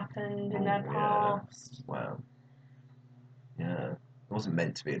maybe happened in their past. Wow. Yeah. It wasn't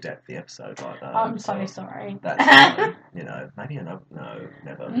meant to be a depthy episode like that. I'm so sorry. That's you know, maybe another. No,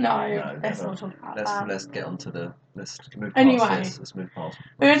 never. No, let's not talk about that. Let's get on to the. Let's move past this. Let's move past.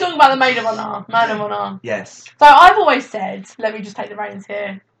 We were talking about the maid of honour. Man of honour. Yes. So I've always said, let me just take the reins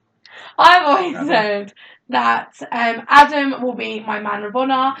here. I've always said that Adam will be my man of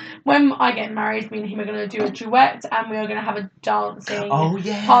honour. When I get married, me and him are going to do a duet and we are going to have a dancing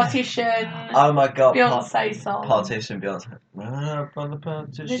partition. Oh my god. Beyonce song. Partition, Beyonce. Run up on the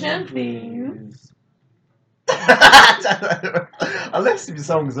partition, please. Unless the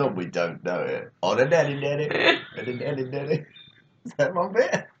song's on, we don't know it. On a daddy. Is that one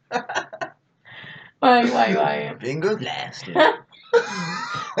bit? Wait. Fingers last.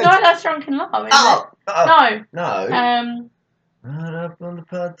 No, that's Drunken Love, isn't it? No. Run up on the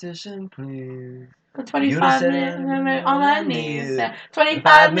partition, please. For 25 minutes on our knees.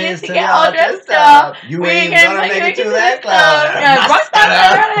 25 minutes to get all dressed up. You ain't gonna make it to that club. Yeah, rock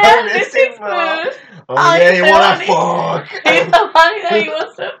that lipstick smooth. Oh yeah, you wanna fuck. He's the one that he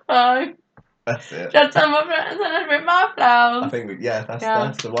wants to fuck. That's it. Just tell my friends and I rip my flowers. I think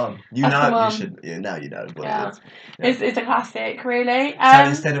that's the one. You should. Yeah, now you know what it is. Yeah. It's a classic, really. So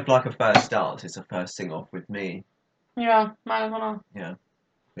instead of like a first dance, it's a first sing off with me. Yeah, man of honour. Yeah,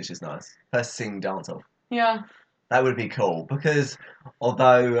 which is nice. First sing dance off. Yeah. That would be cool because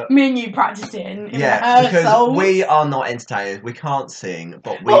although me and you practicing. Because we are not entertainers. We can't sing,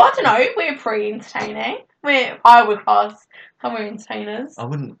 but we. Well, I don't know. We're pretty entertaining. I would class. And we're entertainers. I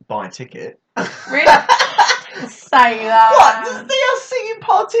wouldn't buy a ticket. Really? Say that. What? Just see us singing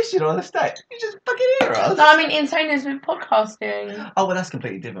Partition on the stage? You just fucking hear us. No, I mean entertainers with podcasting. Oh, well, that's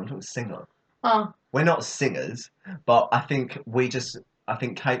completely different. I'm talking singer. Oh. We're not singers, but I think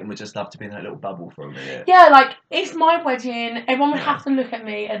Caitlin would just love to be in that little bubble for a minute. Yeah, like, it's my wedding. Everyone would have to look at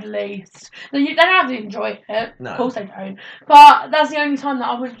me, at least. They don't have to enjoy it. No. Of course they don't. But that's the only time that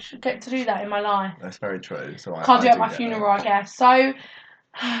I would get to do that in my life. That's very true. So Can't do it at my funeral, I guess. So...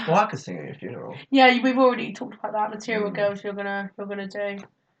 well, I could sing at your funeral. Yeah, we've already talked about that. Material Girls you're gonna do.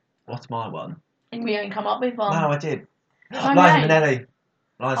 What's my one? We ain't come up with one. No, I did. Liza Minnelli.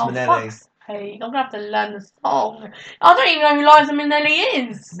 Liza Minnelli. Hey, I'm gonna have to learn the song. I don't even know who Liza Minnelli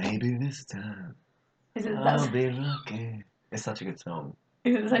is. Maybe this time I'll be lucky. It's such a good song.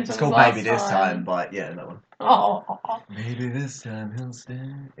 Is it the same song? It's called Maybe This Time, but yeah, that one. Oh. Maybe this time he'll stay.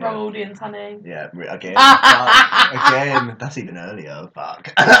 Yeah. Wrong audience, honey. Yeah, again. Again. That's even earlier.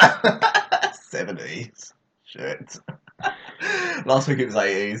 Fuck. 70s. Shit. Last week it was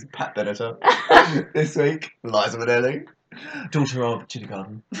 80s, Pat Benatar. This week, Liza Minnelli, daughter of Judy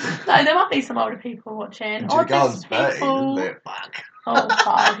Garden. No, there might be some older people watching. Judy Garden's 30, isn't it? Fuck. Oh,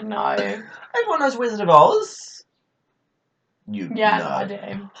 fuck, no. Everyone knows Wizard of Oz. You Yeah, know. no, I do.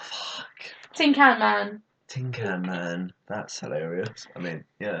 Oh, fuck. Tin Can Man. Tin Can Man. That's hilarious. I mean,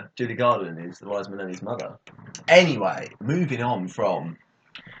 yeah, Judy Garden is Liza Minnelli's mother. Anyway, moving on from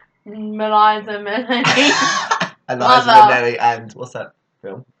Eliza Minnelli. Liza Minnelli and what's that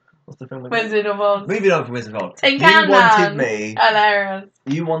film? What's the film again? Wizard of Oz. Moving on from Wizard of Oz. Tin Can Man. Hilarious.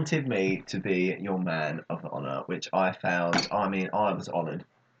 You wanted me to be your man of honour, which I found. I mean, I was honoured.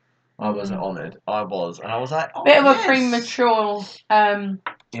 I was honoured. I was, and I was like, oh, bit of a premature.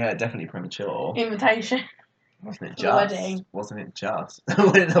 Yeah, definitely premature. Invitation. Wasn't it just? Wedding. Wasn't it just?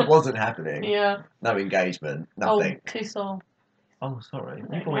 That wasn't happening. Yeah. No engagement. Nothing. Oh, too sore. Oh, sorry.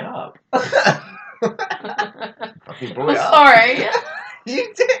 There You brought it you up. Fucking brought it up. Sorry.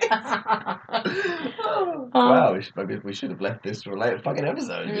 You did. Oh, wow. Maybe we should have left this for a later fucking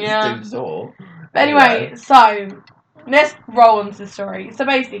episode. Yeah. It's too sore. But anyway, so let's roll on to the story. So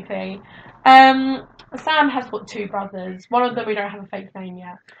basically, Sam has got 2 brothers. One of them we don't have a fake name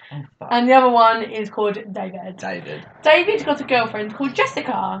yet. Oh, fuck. And the other one is called David. David's got a girlfriend called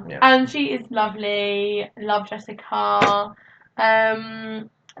Jessica. Yeah. And she is lovely. Love Jessica.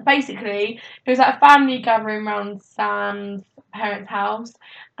 Basically, it was like a family gathering around Sam's parents' house.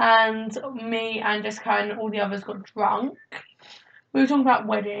 And me and Jessica and all the others got drunk. We were talking about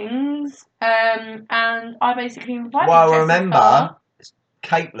weddings. And I basically invited Jessica. Remember,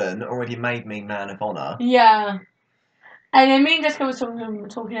 Caitlin already made me man of honour. Yeah. And then me and Jessica were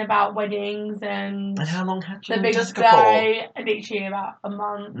talking about weddings and how long had you the big Jessica day, literally about a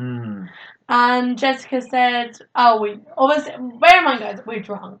month. Mm. And Jessica said, we obviously, bear in mind guys, we're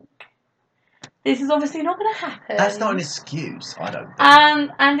drunk. This is obviously not going to happen. That's not an excuse, I don't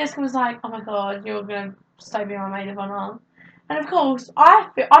think. And Jessica was like, oh my god, you're going to so be my maid of honour. And of course,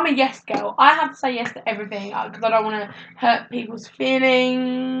 I'm a yes girl. I have to say yes to everything because I don't want to hurt people's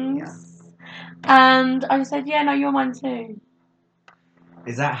feelings. Yeah. And I just said, yeah, no, you're mine too.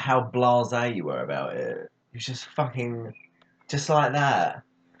 Is that how blasé you were about it? You just fucking, just like that.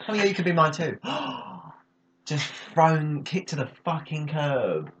 Oh yeah, you could be mine too. Just kicked to the fucking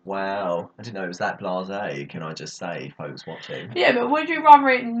curb. Wow. I didn't know it was that blasé, can I just say, folks watching. Yeah, but would you rather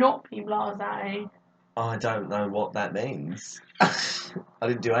it not be blasé? I don't know what that means. I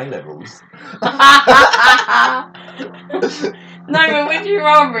didn't do A-levels. No, but would you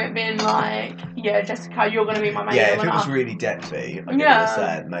rather it being like, yeah, Jessica, you're going to be my maid? Yeah, if it was really depthy, I get what you're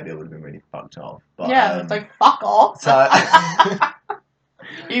saying, maybe I would have been really fucked off. But, yeah, so fuck off. So,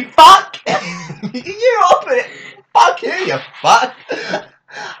 you fuck! You off it! Fuck you fuck!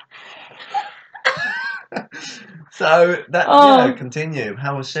 So, continue.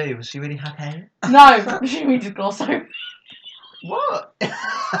 How was she? Was she really happy? No, she really just glossed over. What?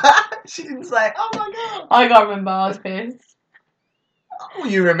 She didn't say, oh my god. I can't remember, I was pissed. Oh,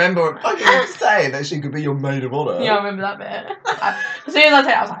 you remember fucking saying that she could be your maid of honour? Yeah, I remember that bit. As soon as I said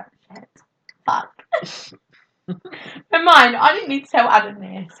it, I was like, shit, fuck. But mind, I didn't need to tell Adam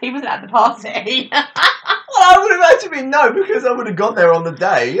this. He wasn't at the party. Well, I would have actually been no, because I would have gone there on the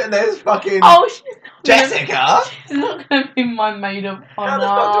day, and there's fucking Jessica. She's not going to be my maid of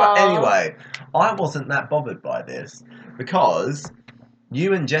honour. Anyway, I wasn't that bothered by this because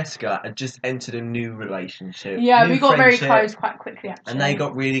you and Jessica had just entered a new relationship. Yeah, we got very close quite quickly, actually. And they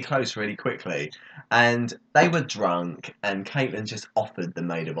got really close really quickly. And they were drunk, and Caitlin just offered the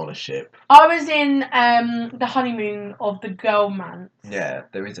maid of honour ship. I was in the honeymoon of the girl man. Yeah,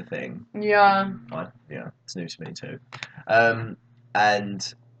 there is a thing. Yeah. It's new to me too.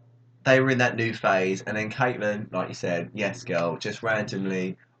 And they were in that new phase, and then Caitlin, like you said, yes girl, just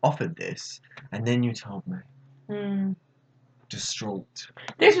randomly offered this. And then you told me. Distraught.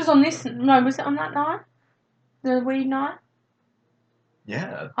 This was on this. No, was it on that night? The weed night?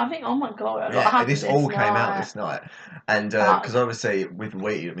 Yeah. I think. Oh my god! This all came out this night, and because obviously with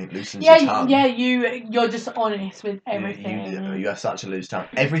weed, I mean, it loosens your tongue. Yeah, you're just honest with everything. You have such a loose tongue.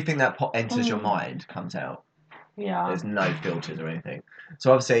 Everything that enters your mind comes out. Yeah. There's no filters or anything.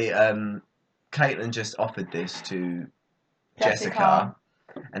 So obviously, Caitlin just offered this to Jessica,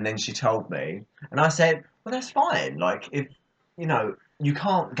 and then she told me, and I said, well, that's fine. Like if. You know, you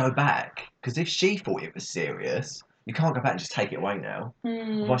can't go back because if she thought it was serious, you can't go back and just take it away now.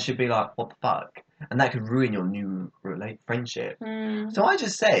 Otherwise, she'd be like, "What the fuck?" And that could ruin your new friendship. So I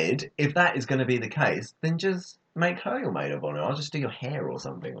just said, if that is going to be the case, then just make her your maid of honour. I'll just do your hair or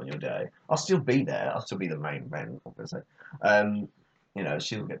something on your day. I'll still be there. I'll still be the main man, obviously. You know,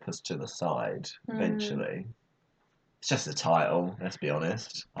 she'll get pushed to the side eventually. It's just a title, let's be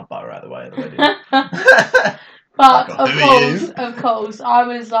honest. I'll butt her out of the way at the wedding. But Fuck off, of course, I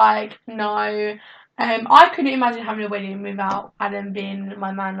was like, no. I couldn't imagine having a wedding without Adam being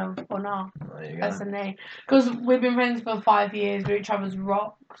my man of honour, There you go. personally. Because we've been friends for 5 years, we're each other's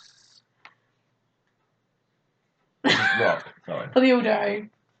rocks. Rock, sorry. For the audio.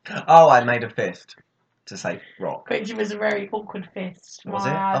 Oh, I made a fist to say rock. Which was a very awkward fist. Was it?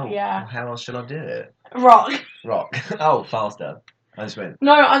 Oh, yeah. Well, how else should I do it? Rock. Rock. Oh, faster. I just went.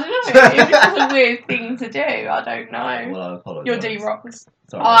 No, I don't know. It was just a weird thing to do. I don't know. Well, I apologise. You're D-Rocks.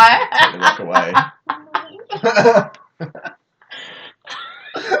 Sorry. Take the rock away.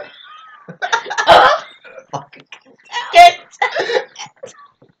 Get.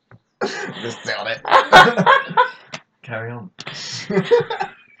 Just sit on it. Carry on.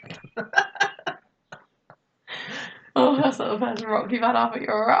 Oh, that's not the first rock you've had up at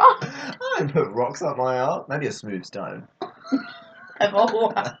your ass. I don't put rocks up my arse. Maybe a smooth stone.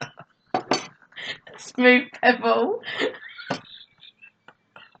 Pebble. Smooth pebble.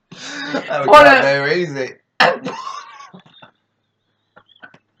 That would be very easy.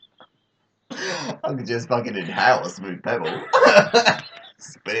 I could just fucking inhale a smooth pebble.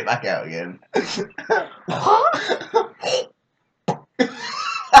 Spit it back out again.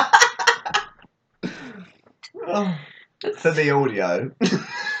 Oh, for the audio.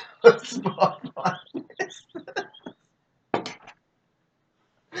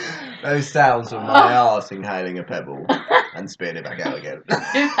 Those sounds of my arse inhaling a pebble and spitting it back out again.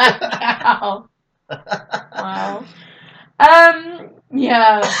 Wow.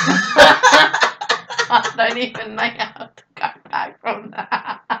 Yeah. I don't even know how to go back from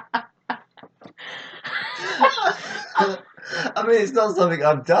that. I mean, it's not something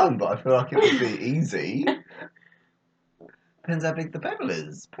I've done, but I feel like it would be easy. Depends how big the pebble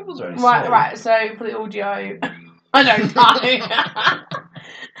is. Pebbles are only small. Right, so for the audio, I don't know.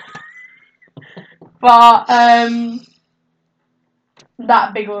 But,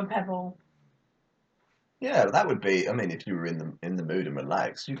 that big of a pebble. Yeah, that would be. I mean, if you were in the mood and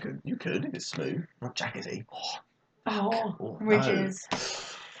relaxed, you could if it's smooth, not jackety. Oh, ridges. No.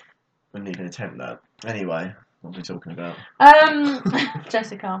 Wouldn't even attempt that. Anyway, what are we talking about?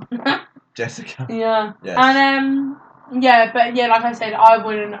 Jessica. Jessica. Yeah. Yes. And but like I said, I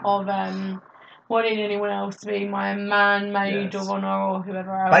wouldn't have wanted anyone else to be my man, maid, Yes. or honour, or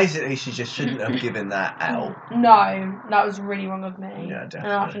whoever else. Basically, she just shouldn't have given that out. No, that was really wrong of me. Yeah, definitely.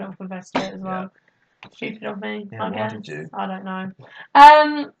 And I shouldn't have confessed to it as well. Stupid of me, Yeah, I why guess. did you? I don't know.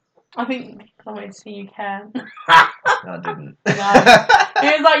 I think I wanted to see you care. No, I didn't. No. He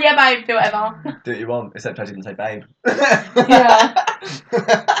was like, yeah, babe, do whatever. Do what you want, except I didn't say babe. Yeah.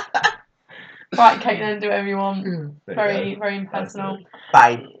 Right, Caitlin, do whatever you want. Very impersonal.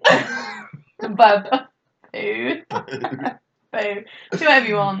 Babe. Bub. Boo. Boo. Do whatever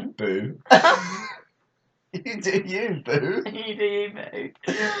you want. Boo. You do you, boo. You do you, boo.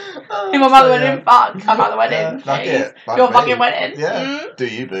 Oh, If I'm at the wedding, fuck. I'm at the wedding. Fuck please. it. Fuck Your me. fucking wedding. Yeah. Mm? Do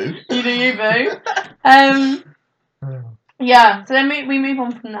you, boo. You do you, boo. Yeah, so then we move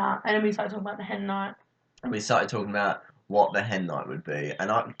on from that, and then we start talking about the hen night. And we started talking about what the hen night would be,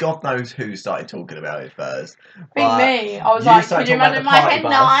 and God knows who started talking about it first. I think me. I was like, could you imagine my hen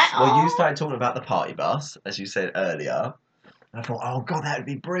night? Well, you started talking about the party bus, as you said earlier. And I thought, oh God, that would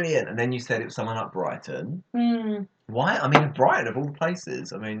be brilliant. And then you said it was someone up Brighton. Mm. Why? I mean, Brighton of all the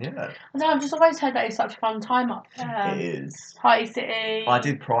places. I mean, yeah. I've just always heard that it's such a fun time up there. It is. Party city. I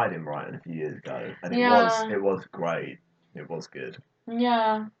did Pride in Brighton a few years ago, and it was great. It was good.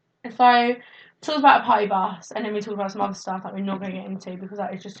 Yeah. So, talk about a party bus, and then we talk about some other stuff that we're not going to get into because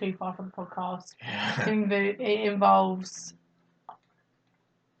that is just too far from the podcast. Yeah. It involves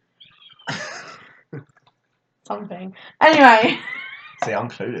something. Anyway. See, I'm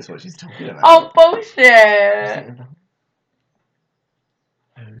clueless what she's talking about. Oh, bullshit!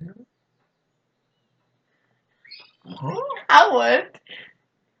 What? Howard?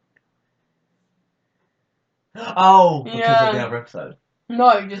 Oh, because Yeah. of the other episode.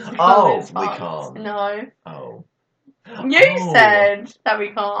 No, just because it's we fucked. can't. No. Oh. You said that we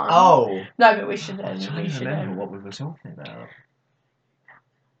can't. Oh. No, but we I'm shouldn't. trying We to remember shouldn't. what we were talking about.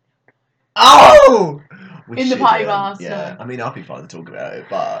 Oh! In the party bus, Yeah. no. I mean, I'd be fine to talk about it,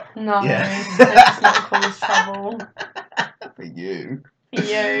 but... No, Yeah. let's not cause trouble. For you. For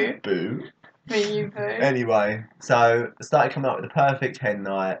you. Boo. For you, boo. Anyway, so started coming up with the perfect hen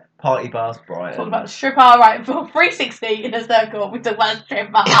night, party bus, Brighton. Talk about the stripper, right? For 360 in a circle, we talk about the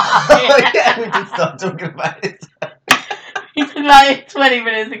stripper. Yeah, we did start talking about it. We talk like 20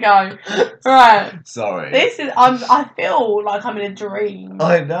 minutes ago. Right. Sorry. This is. I feel like I'm in a dream.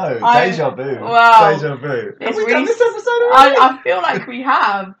 I know. Deja vu. Wow. Deja vu. It's Have we really done this episode already? I feel like we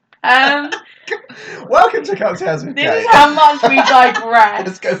have. Welcome to Cocktails with This Kate. is how much we digress.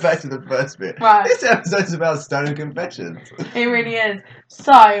 Let's go back to the first bit. Right. This episode's about stoner confessions. It really is.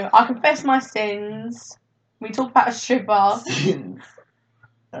 So, I confess my sins. We talk about a stripper. Sins.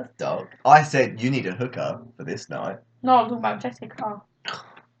 That's dark. I said you need a hooker for this night. No, I'm talking about Jessica.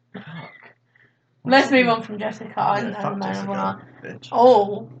 Let's move on from Jessica. I didn't know the man of honor. Bitch.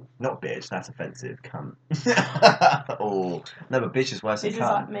 Oh. Not bitch, that's offensive. Cunt. Oh. No, but bitch is worse than This is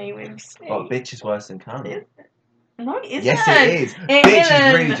cunt. like me with C. But bitch is worse than cunt. No, it isn't. Yes, it is. It Bitch isn't.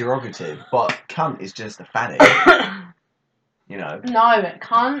 is really derogative, but cunt is just a fanny. You know. No, it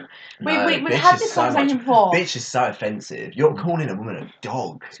can't. No, We've bitch had is this so conversation much- before. Bitch is so offensive. You're calling a woman a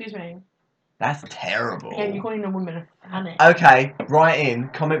dog. Excuse me. That's terrible. Yeah, you're calling a woman a fanny. Okay, write in,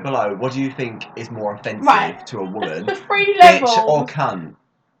 comment below. What do you think is more offensive to a woman? The three levels. Bitch or cunt?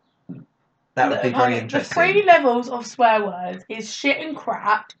 That would be very The interesting. 3 levels of swear words is shit and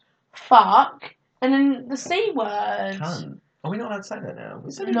crap, fuck, and then the C word. Cunt. Are we not allowed to say that now?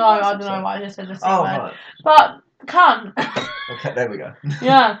 We said it No, last I don't know episode. why I just said the C Oh, word. right. But cunt. Okay, there we go.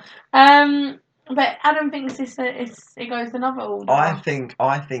 Yeah. But Adam thinks it goes another order. I think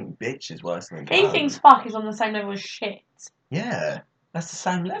bitch is worse than cunt. He thinks fuck is on the same level as shit. Yeah, that's the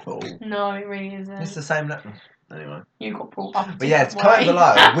same level. No, it really isn't. It's the same level. Anyway. You got brought up. But yeah, comment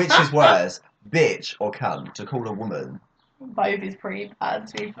below which is worse, bitch or cunt. To call a woman Both is pretty bad,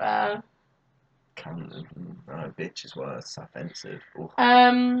 to be fair. cunt. No, bitch is worse. It's offensive. Ooh.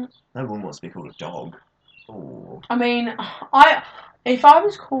 Um, No one wants to be called a dog. Ooh. I mean, if Sam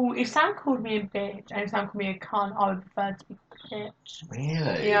called me a bitch and if Sam called me a cunt, I would prefer to be called a bitch.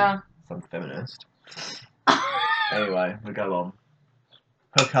 Really? Yeah. Some feminist. Anyway, we go on.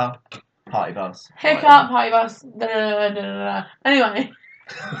 Hooker, party bus. Hiccup, Right. party bus. Da, da, da, da, da. Anyway.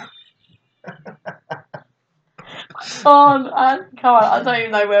 Come on, I don't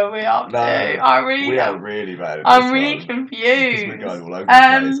even know where we're up to. We are really bad at I'm this really one. confused. Because we're going all over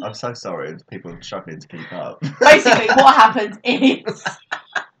the place. I'm so sorry if people are struggling to keep up. Basically, what happens is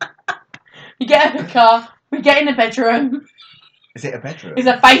we get a hooker, we get in the bedroom. Is it a bedroom? It's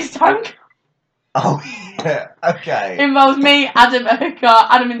a FaceTime. Oh, yeah. Okay. Involves me, Adam, a hooker,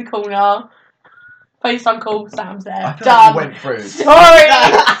 Adam in the corner. FaceTime call, Sam's there. I feel Done. like you went through. Sorry.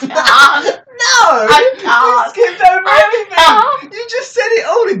 No! I can't. You skipped over I can't. everything! You just said it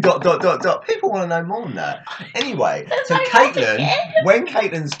all in dot. People want to know more than that. Anyway, so Caitlin, when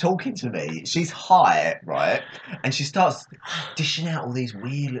Caitlin's talking to me, she's high, right? And she starts dishing out all these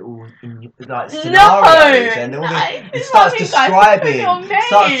weird little scenarios and all this. It starts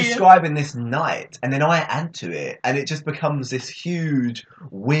describing this night, and then I add to it, and it just becomes this huge,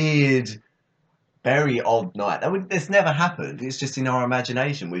 weird, very odd night. This never happened. It's just in our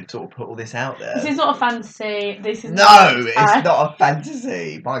imagination. We've sort of put all this out there. This is not a fantasy. This is it's not a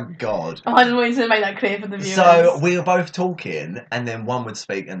fantasy. My God. I just wanted to make that clear for the viewers. So we were both talking, and then one would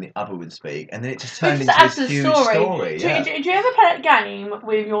speak, and the other would speak, and then it just turned into this huge story. Do you ever play that game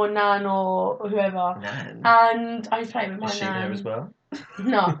with your nan or whoever? Nan. And I used to play it with my Was she nan. there as well?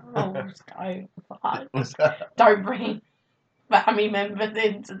 No. Don't bring family members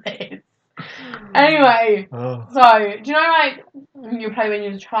into this. Anyway, so do you know like you play when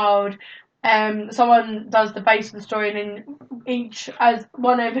you're a child? Someone does the base of the story, and then as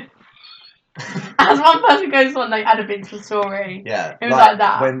one person goes on, they add a bit to the story. Yeah, it was like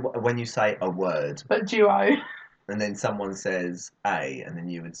that. When you say a word, but duo, and then someone says a, and then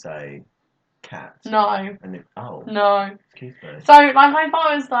you would say cat. No. And then no. Excuse me. So like my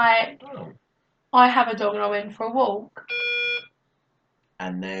father was like, I have a dog and I went for a walk.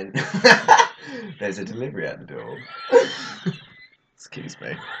 And then there's a delivery at the door. Excuse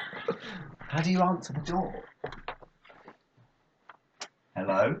me. How do you answer the door?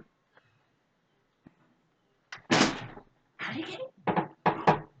 Hello? How do you get it?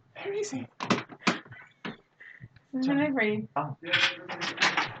 Who is it? Delivery. Oh.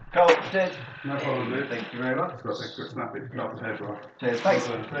 Go, cheers. No problem, dude. Thank you very much. It's got extra snappy. Not the hairdryer. Cheers, thanks.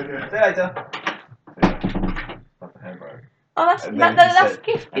 See you later. Not the hairdryer. Oh, that's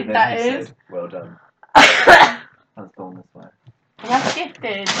gifted. That is. Said, well done. That's gone this way. That's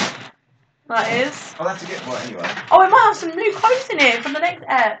gifted. That is. I'll have to get one anyway. Oh, it might have some new quotes in it from the next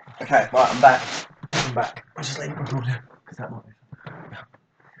app. Okay, right, I'm back. I'm just leaving recording because that might be.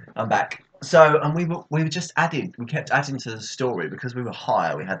 I'm back. So, and we were just adding. We kept adding to the story because we were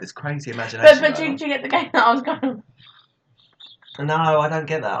high. We had this crazy imagination. But did you get the game that I was going? No, I don't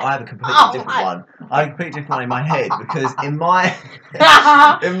get that. I have a completely Oh, different my- one. I have a completely different one in my head because in my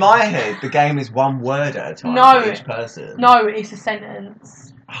head the game is one word at a time No. for each person. No, it's a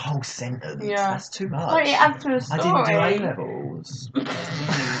sentence. A whole sentence. Yeah. That's too much. No, it adds to the I didn't do story. A levels.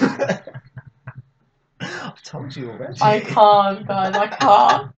 I've told you already. I can't, guys. I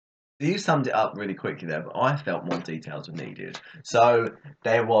can't. You summed it up really quickly there, but I felt more details were needed. So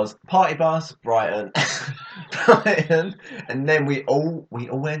there was party bus, Brighton, Brighton, and then we all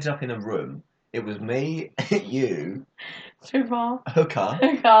ended up in a room. It was me, you, Too far. a hooker,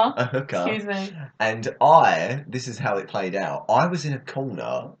 Excuse me. and this is how it played out. I was in a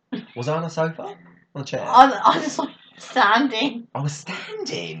corner. Was I on a sofa? On a chair? I just like standing. I was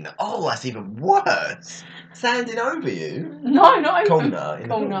standing. Oh, that's even worse. Standing over you. No, not over. Corner. In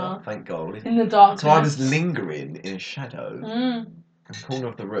the corner. Thank God. In the darkness. So I was lingering in a shadow in the corner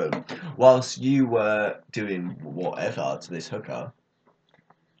of the room whilst you were doing whatever to this hooker.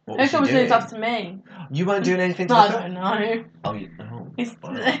 What was she Hooker was doing doing? stuff to me. You weren't doing anything to No, the I hooker? don't know. Oh, It's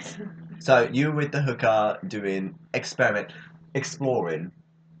So you were with the hooker doing exploring,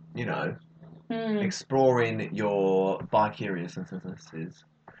 you know, exploring your bi-curiousness.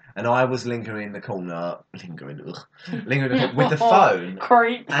 And I was lingering in the corner, with the phone.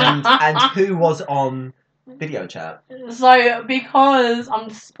 Creep. And who was on video chat? So, because I'm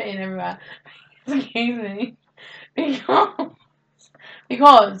just spitting everywhere. Excuse me.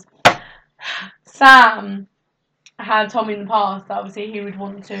 Because Sam had told me in the past that obviously he would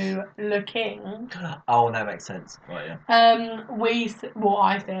want to look in. Oh, that makes sense. Right, yeah.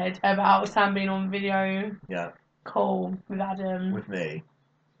 I said about Sam being on video call with Adam. With me.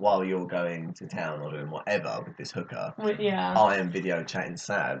 While you're going to town or doing whatever with this hooker, yeah. I am video chatting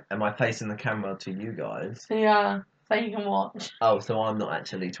Sam. Am I facing the camera to you guys? Yeah, so you can watch. Oh, so I'm not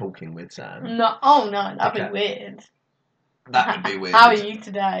actually talking with Sam? No, that'd be weird. That would be weird. How are you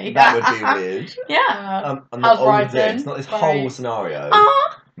today? That would be weird. Yeah. I'm How's not all of Brighton? this, not this Great. whole scenario.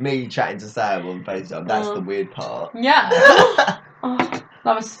 Me chatting to Sam on FaceTime, that's the weird part. Yeah.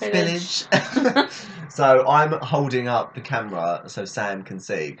 That was spillage. So I'm holding up the camera so Sam can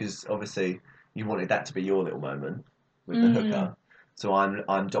see, because obviously you wanted that to be your little moment with the hooker. So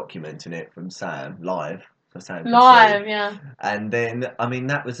I'm documenting it from Sam live, so Sam can see. Yeah. And then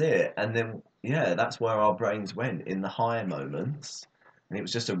that was it. And then that's where our brains went in the higher moments, and it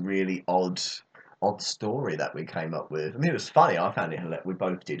was just a really odd story that we came up with. I mean, it was funny. I found it hilarious. We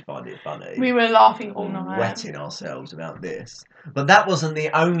both did find it funny. We were laughing all night, wetting ourselves about this. But that wasn't the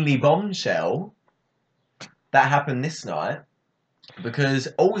only bombshell that happened this night, because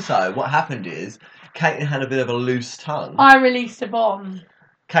also what happened is Caitlin had a bit of a loose tongue. I released a bomb.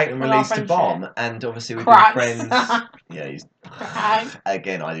 Caitlin released a bomb, and obviously we've cracks. been friends. Yeah, Cracks.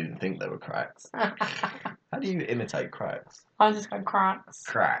 again, I didn't think they were cracks. How do you imitate cracks? I just go cracks.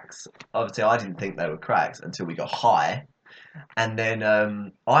 Cracks. Obviously, I didn't think they were cracks until we got high, and then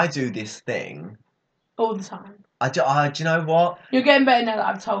I do this thing all the time. do you know what? You're getting better now that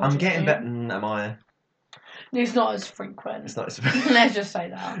I've told you. I'm getting better. Am I? It's not as frequent. It's not as frequent. Let's just say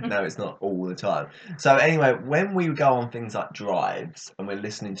that. No, it's not all the time. So anyway, when we go on things like drives and we're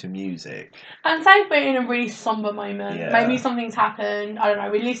listening to music, and say if we're in a really somber moment, maybe something's happened. I don't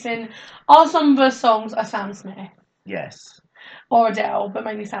know. We listen. Our somber songs are Sam Smith. Yes. Or Adele, but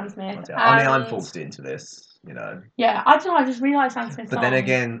mainly Sam Smith. I'm forced into this, you know. Yeah, I don't know. I just really like Sam Smith. But then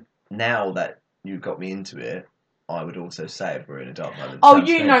again, now that you got me into it, I would also say if we're in a dark moment. Oh,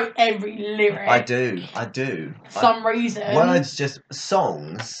 you know every lyric. I do. For some reason. Words, just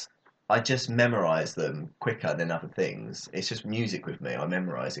songs, I just memorise them quicker than other things. It's just music with me. I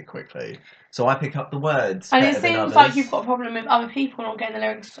memorise it quickly. So I pick up the words. And it seems like you've got a problem with other people not getting the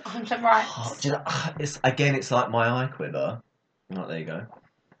lyrics 100% right. Do you know, it's like my eye quiver. Oh, there you go.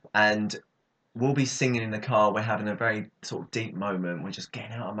 And we'll be singing in the car. We're having a very sort of deep moment. We're just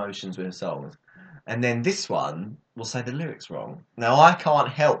getting out emotions with the songs. And then this one will say the lyrics wrong. Now, I can't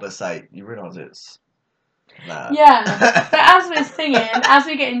help but say, you realise it's that. Yeah. But as we're singing, as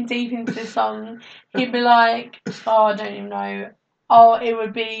we're getting deep into the song, he'd be like, oh, I don't even know. Oh, it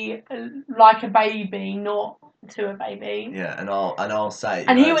would be like a baby, not to a baby. Yeah, and I'll say.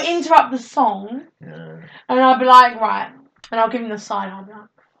 And he would interrupt the song. Yeah. And I'd be like, right. And I'll give him the sign. I'll be like,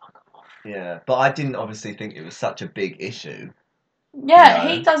 fuck off. Yeah, but I didn't obviously think it was such a big issue. Yeah,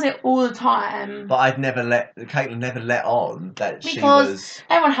 he does it all the time. But Caitlin never let on that she because was.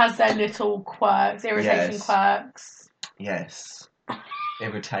 Everyone has their little quirks, irritation quirks. Yes.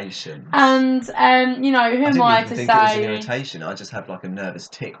 Irritation. And you know, who am I to say? I didn't think it was an irritation. I just have like a nervous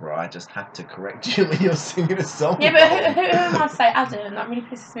tick where I just have to correct you when you're singing a song. Yeah, but who am I to say? Adam, that really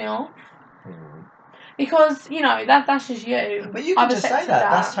pisses me off. Because, you know, that's just you. But you can I've just say accepted that.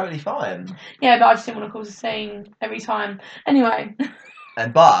 That's totally fine. Yeah, but I just didn't want to cause a scene every time. Anyway.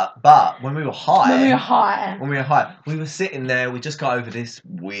 And but when we were high, we were sitting there. We just got over this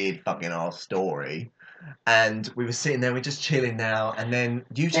weird fucking ass story, and we were sitting there. We're just chilling now, and then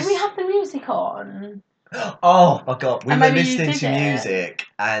Did we have the music on? Oh my god, we And were maybe you listening did to it. music,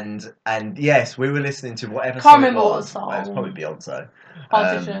 and yes, we were listening to whatever Can't song it remember what was. song. Well, it was probably Beyonce.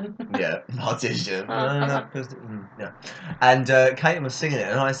 Partition. Yeah, Partition. Yeah. And Caitlin was singing it,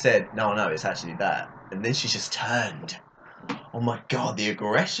 and I said, no, it's actually that. And then she just turned. Oh my god, the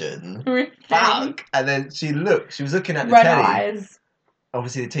aggression. Really? Fuck. And then she was looking at the Red telly. eyes.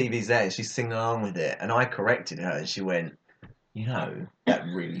 Obviously the TV's there, and she's singing along with it. And I corrected her, and she went, you know, that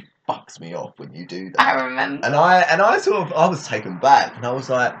really fucks me off when you do that. I remember. And I was taken back, and I was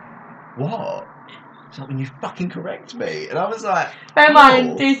like, what? She's like, when you fucking correct me. And I was like, bear in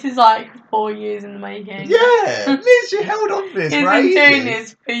mind, this is like 4 years in the making. Yeah, she held on to this He's for been ages. doing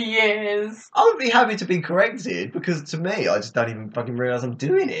this for years. I would be happy to be corrected, because to me, I just don't even fucking realise I'm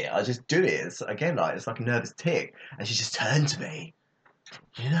doing it. I just do it. It's, again, it's like a nervous tick. And she just turned to me.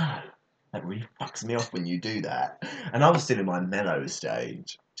 You know, that really fucks me off when you do that. And I was still in my mellow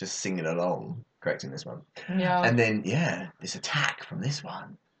stage, just singing along, correcting this one. Yeah. And then, this attack from this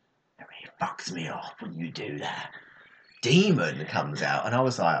one. That really fucks me off when you do that. Demon comes out, and I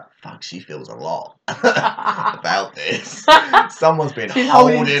was like, fuck, she feels a lot about this. Someone's been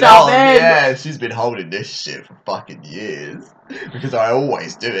holding on. Yeah, she's been holding this shit for fucking years. Because I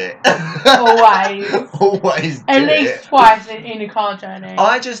always do it. Always do At least twice in a car journey.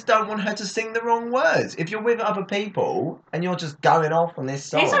 I just don't want her to sing the wrong words. If you're with other people and you're just going off on this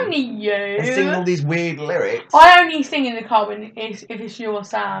song, it's only you. And singing all these weird lyrics. I only sing in the car if it's you or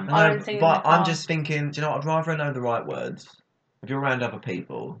Sam. I don't sing in the car. But I'm just thinking, do you know what? I'd rather know the right words. If you're around other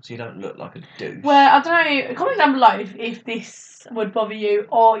people, so you don't look like a douche. Well, I don't know. Comment down below if this would bother you,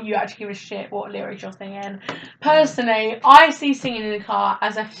 or you actually give a shit what lyrics you're singing. Personally, I see singing in the car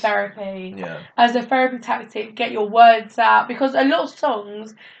as a therapy. Yeah. As a therapy tactic, get your words out, because a lot of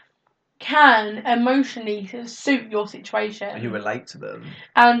songs can emotionally suit your situation. You relate to them.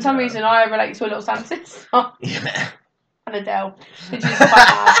 And for some reason, I relate to a little Sam Smith song. Yeah. And Adele, which is quite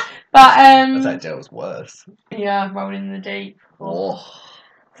bad. But I'd say Adele's worse. Yeah, Rolling in the Deep. Oh.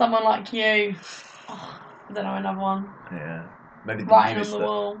 Someone Like You. Oh, I don't know, another one. Yeah. Maybe the Writing on the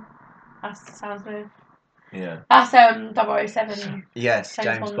Wall. That sounds good. Yeah. That's 007. Yes,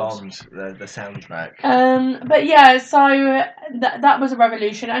 James Bond, the soundtrack. But yeah, so that was a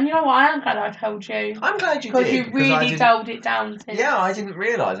revolution, and you know what? I am glad I told you. I'm glad you did. Because you really delved it down. Yeah, I didn't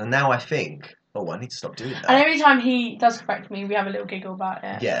realise, and now I think, I need to stop doing that. And every time he does correct me, we have a little giggle about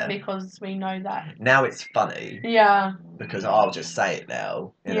it. Yeah. Because we know that. Now it's funny. Yeah. Because I'll just say it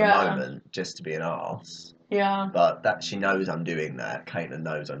now in a moment just to be an arse. Yeah. But that she knows I'm doing that. Caitlin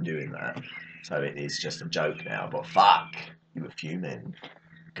knows I'm doing that. So it is just a joke now. But fuck, you were fuming.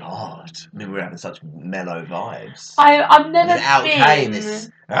 God, I mean, we were having such mellow vibes. I've never and out been... came this.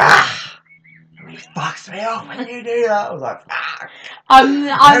 It really fucks me off when you do that. I was like, fuck.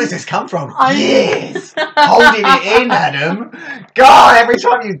 Where does this come from? Years holding it in, Adam. God, every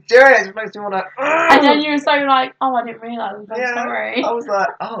time you do it, it makes me want to. And then you were so like, oh, I didn't realise. I'm so sorry. I was like,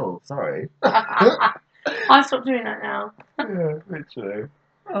 oh, sorry. I stopped doing that now. Yeah, literally.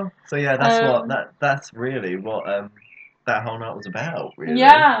 Oh. So yeah, that's really what that whole night was about. Really.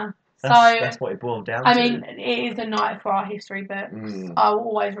 Yeah. That's what it boiled down to. I mean, it is a night for our history books. I will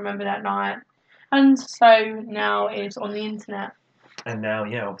always remember that night. And so now it's on the internet. And now,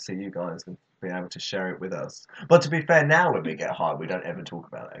 obviously you guys will be able to share it with us. But to be fair, now when we get high, we don't ever talk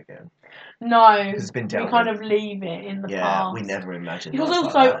about it again. No, because it's been dealt we kind of leave it in the past. Yeah, we never imagined. Because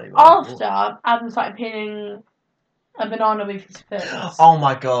also, like after Adam started peeling a banana with his foot. Oh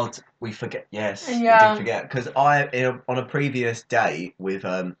my god, we forget. Yes, yeah. We did forget because on a previous date with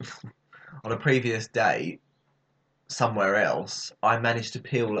on a previous date somewhere else, I managed to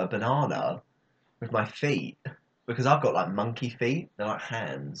peel a banana with my feet because I've got like monkey feet. They're like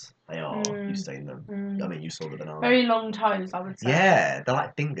hands. They are. You've seen them. I mean, you saw the banana. Very long toes, I would say. Yeah, they're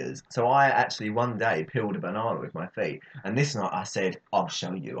like fingers. So I actually one day peeled a banana with my feet, and this night I said, "I'll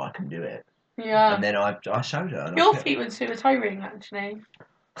show you. I can do it." Yeah. And then I showed her. And your feet would suit a toe ring, actually.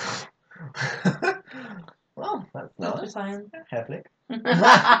 Well, that's nice. Just saying. Hair flick.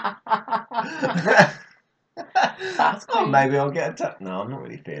 That's cool. Oh, maybe I'll get a toe. No, I'm not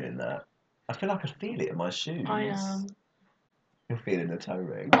really feeling that. I feel like I feel it in my shoes. I am. You're feeling the toe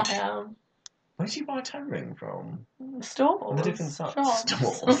ring. I am. Where did you buy a toe ring from? Stores. The different shops.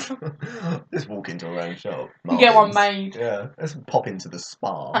 stores. Just walk into a random shop. You get one Martin's. made. Yeah, let's pop into the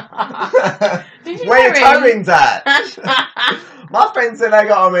spa. Did you Where your know toe rings at? My friends said they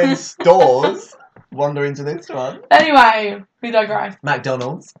got them in stores. Wander into this one. Anyway, we digress.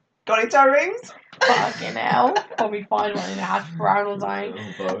 McDonald's. Got any toe rings? Fucking hell. Probably find one in a hash brown or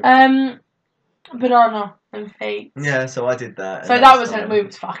something. Oh, Banana and feet. yeah, so I did that. So and that was fun. we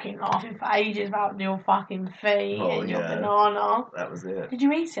was fucking laughing for ages about your fucking feet and your banana. That was it. Did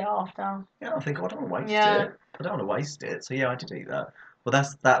you eat it after? Yeah, I think I don't want to waste Yeah. it. I don't want to waste it. So yeah, I did eat that. Well,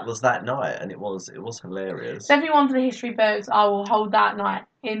 that was that night, and it was hilarious. Definitely one for the history books. I will hold that night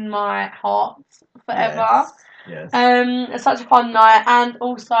in my heart forever. Yes. It's such a fun night, and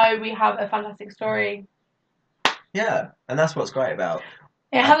also we have a fantastic story. Yeah, and that's what's great about.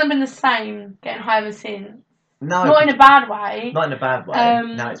 It hasn't been the same getting high ever since. No. Not in a bad way. Not in a bad way.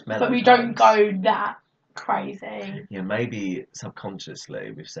 Now it's mellow. But we don't go that crazy. Yeah, maybe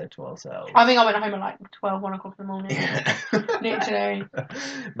subconsciously we've said to ourselves. I think I went home at like 12, 1 o'clock in the morning. Yeah. Literally.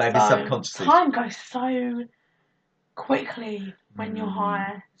 Maybe subconsciously. Time goes so quickly when you're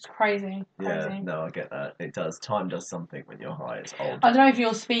high. It's crazy. Yeah, no, I get that. It does. Time does something when you're high. It's odd. I don't know if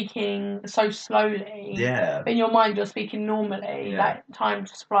you're speaking so slowly. Yeah. But in your mind you're speaking normally. Yeah. Like time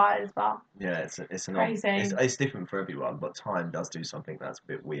just flies, but yeah, it's an crazy. It's different for everyone, but time does do something that's a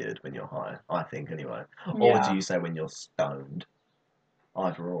bit weird when you're high. I think anyway. Or Yeah. do you say when you're stoned?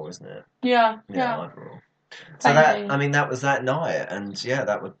 Either or, isn't it? Yeah. Either or. So Same that thing. that was that night, and yeah,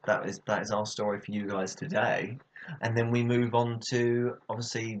 that is our story for you guys today. And then we move on to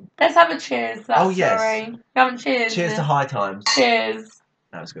obviously. Let's have a cheers to that Oh, yes. story. We haven't cheers. Cheers to high times. Cheers.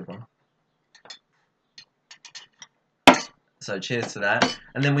 That was a good one. So cheers to that,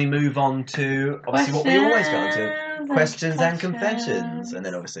 and then we move on to obviously what we always go into: questions and confessions, and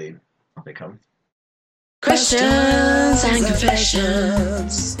then obviously up it comes. Questions and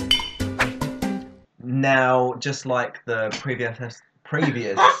confessions. Now, just like the previous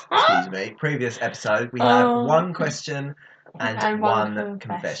episode, we have one question and one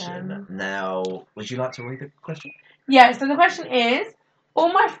confession. Now, would you like to read the question? Yeah, so the question is,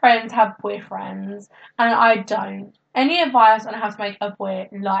 all my friends have boyfriends and I don't. Any advice on how to make a boy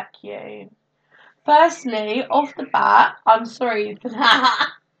like you? Firstly, off the bat, I'm sorry for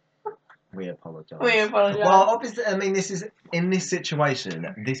that. We apologise. Well, obviously, I mean, this is in this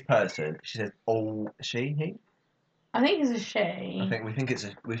situation. This person, she says, "All he." I think it's a she.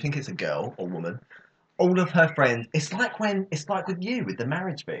 We think it's a girl or woman. All of her friends. It's like with you with the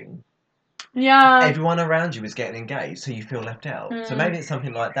marriage thing. Yeah. Everyone around you is getting engaged, so you feel left out. So maybe it's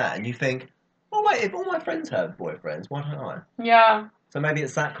something like that, and you think, "Oh wait, if all my friends have boyfriends, why don't I?" Yeah. So maybe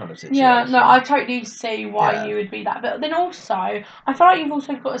it's that kind of situation. Yeah, no, I totally see why you would be that. But then also, I feel like you've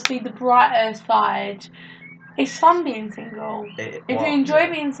also got to see the brighter side. It's fun being single. If you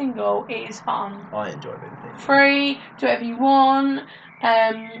enjoy being single, it is fun. I enjoy being single. Free, do whatever you want.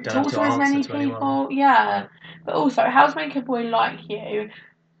 Talk to as many people. Yeah. But also, how to make a boy like you?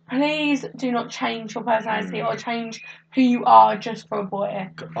 Please do not change your personality or change who you are just for a boy.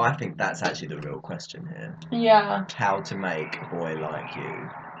 I think that's actually the real question here. Yeah. How to make a boy like you.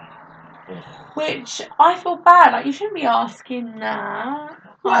 Which I feel bad. Like, you shouldn't be asking that.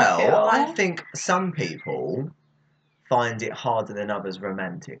 Well, I think some people find it harder than others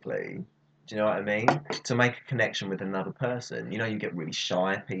romantically. Do you know what I mean? To make a connection with another person. You know, you get really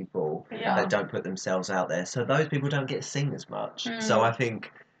shy people that don't put themselves out there. So those people don't get seen as much. So I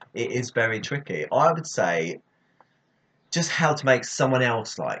think it is very tricky. I would say just how to make someone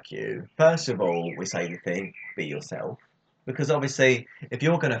else like you. First of all, we say the thing, be yourself. Because obviously, if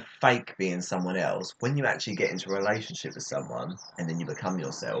you're going to fake being someone else, when you actually get into a relationship with someone and then you become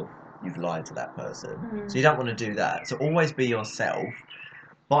yourself, you've lied to that person. So you don't want to do that. So always be yourself.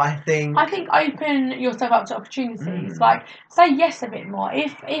 But I think open yourself up to opportunities. Like, say yes a bit more.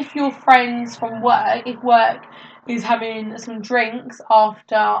 If your friends from work, if work is having some drinks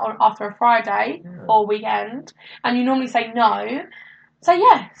after a Friday or weekend, and you normally say no, say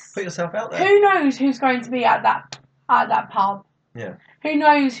yes. Put yourself out there. Who knows who's going to be at that pub? Yeah. Who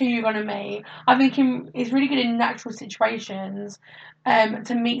knows who you're going to meet? I think it's really good in natural situations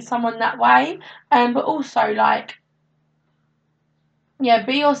to meet someone that way. But also, like, yeah,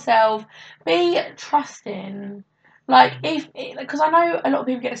 be yourself. Be trusting. Like, because I know a lot of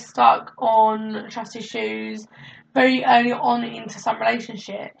people get stuck on trust issues very early on into some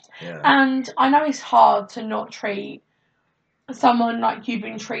relationships. Yeah. And I know it's hard to not treat someone like you've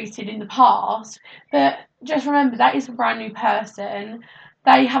been treated in the past, but just remember that is a brand new person.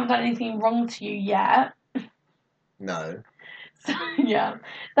 They haven't done anything wrong to you yet. No. So, yeah,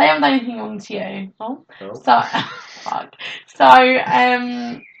 they haven't done anything wrong to you. Oh. So, fuck.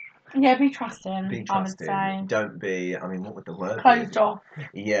 So, yeah, be trusting. Be I would trusting. say. Don't be. I mean, what would the word be? Closed off.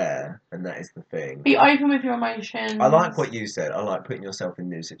 Yeah, and that is the thing. Be open with your emotions. I like what you said. I like putting yourself in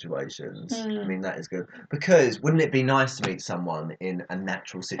new situations. I Mm. mean, that is good. Because wouldn't it be nice to meet someone in a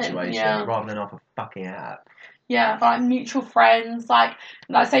natural situation Yeah. rather than off a fucking app? Yeah, like mutual friends, like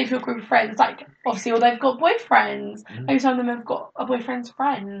say if you're a group of friends, like obviously, or they've got boyfriends. Maybe some of them have got a boyfriend's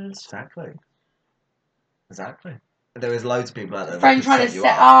friend. Exactly. There is loads of people out there that Friend could trying set to you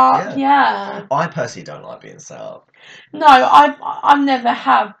set up. up, yeah. I personally don't like being set up. No, I never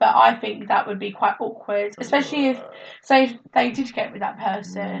have, but I think that would be quite awkward, especially if, say, if they did get with that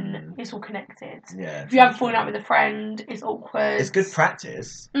person, it's all connected. Yeah. If you have fallen out with a friend, it's awkward. It's good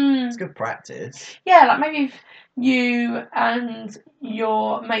practice. Mm. It's good practice. Yeah, like maybe if you and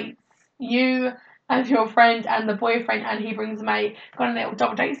your mates, you and your friend and the boyfriend and he brings a mate, got a little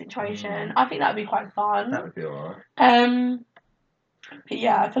double date situation. I think that would be quite fun. That would be alright. But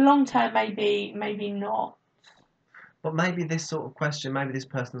yeah, for long term, maybe not. But maybe this sort of question, maybe this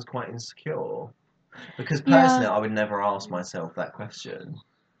person's quite insecure. Because personally, I would never ask myself that question.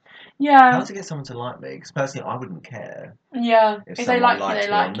 Yeah. How to get someone to like me? Because personally, I wouldn't care. Yeah. If they someone like you, liked they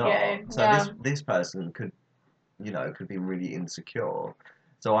me like or not. you. So this person could be really insecure.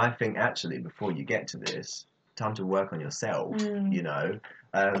 So I think actually, before you get to this, time to work on yourself. You know,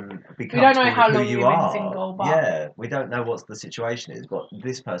 be comfortable we don't know how with long who you you've been are. single, but yeah, we don't know what the situation is, but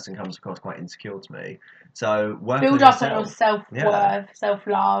this person comes across quite insecure to me. So work build on up yourself. on your self-worth,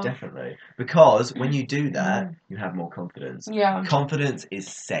 self-love. Definitely, because when you do that, you have more confidence. Yeah. Confidence is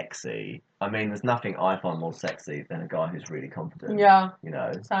sexy. I mean, there's nothing I find more sexy than a guy who's really confident. Yeah. You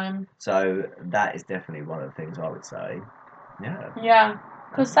know. Same. So that is definitely one of the things I would say. Yeah. Yeah.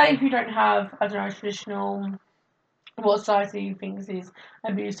 Because say if you don't have, I don't know, traditional, what society thinks is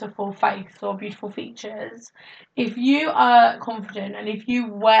a beautiful face or beautiful features, if you are confident and if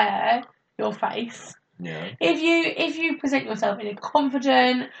you wear your face, if you present yourself in a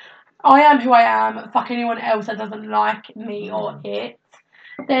confident, I am who I am, fuck anyone else that doesn't like me or it,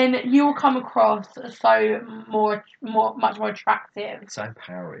 then you will come across so much more attractive. So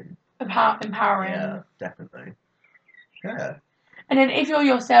empowering. Empowering. Yeah, definitely. Yeah. And then if you're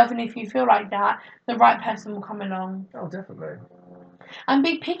yourself and if you feel like that, the right person will come along. Oh, definitely. And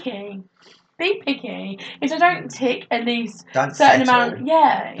be picky. Be picky. If they don't tick at least don't certain settle. amount,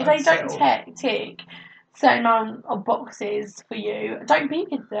 yeah. If they settle. don't tick certain amount of boxes for you, don't be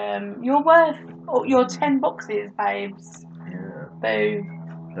with them. You're worth your 10 boxes, babes. Yeah. Boo.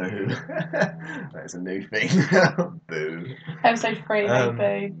 Boo. That's a new thing. Boo. Episode 3,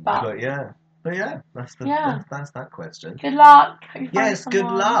 boo. But yeah. But yeah, that's that question. Good luck. Yes, good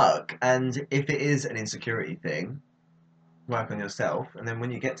luck. And if it is an insecurity thing, work on yourself, and then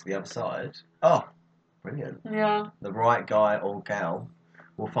when you get to the other side, oh, brilliant. Yeah. The right guy or gal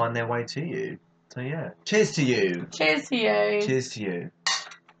will find their way to you. So yeah. Cheers to you. Cheers to you. Cheers to you.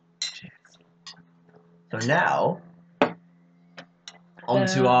 Cheers. So now, on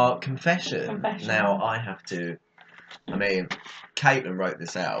to our confession. Now I have to, I mean, Caitlin wrote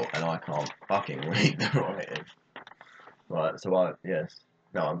this out and I can't fucking read the writing. Right, so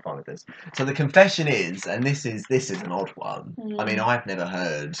no, I'm fine with this. So the confession is, and this is an odd one. I mean, I've never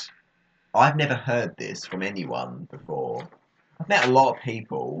heard this from anyone before. I've met a lot of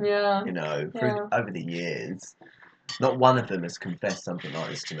people, you know, over the years. Not one of them has confessed something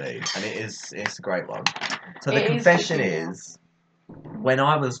like this to me, and it's a great one. So the confession is, when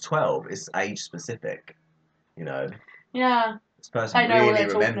I was 12, it's age specific, you know. Yeah. This person really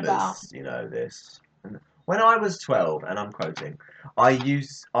remembers, you know, this. When I was 12, and I'm quoting, I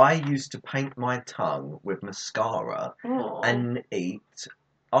used to paint my tongue with mascara and eat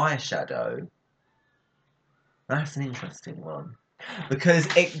eyeshadow. That's an interesting one. Because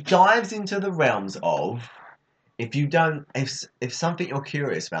it dives into the realms of if something you're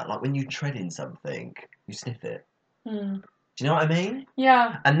curious about, like when you tread in something, you sniff it. Do you know what I mean?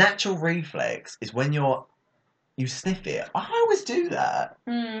 Yeah. A natural reflex is when you sniff it. I always do that.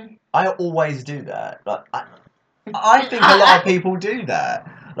 I always do that. Like I think a lot of people do that.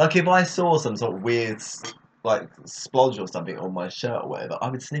 Like if I saw some sort of weird like splodge or something on my shirt or whatever, I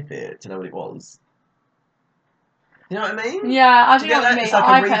would sniff it to know what it was. You know what I mean? Yeah, I do know what you mean. It's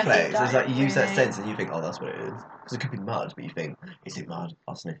like a reflex. It's like you use that sense and you think, oh, that's what it is. Because it could be mud, but you think, is it mud?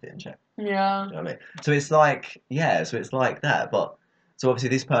 I'll sniff it and check. Yeah. You know what I mean? So it's like, so it's like that. But so obviously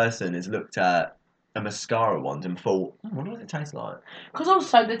this person has looked at a mascara wand and thought, what does it taste like? Because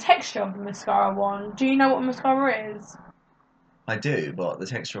also the texture of the mascara wand. Do you know what mascara is? I do, but the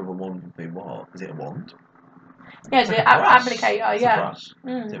texture of a wand would be what? Is it a wand? Yeah, It's the like a brush. applicator. It's Yeah. a brush.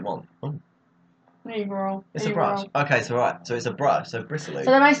 What's it want? Oh, Liberal. it's a brush. Okay, so right, so it's a brush, so bristly.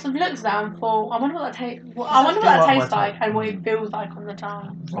 So they must have looked at that and thought, I wonder what that tastes. I that wonder what feel that like tastes my like tongue? and what it feels like on the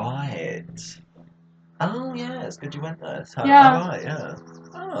tongue. Right. Oh yeah, it's good you went there. So, Yeah. Alright, yeah.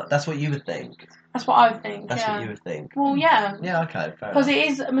 Oh, that's what you would think. That's what I would think. That's yeah. what you would think. Well, yeah. Yeah, okay, fair Because enough. it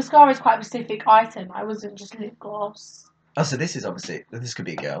is mascara is quite a specific item. I wasn't just lip gloss. Oh, so this is obviously this could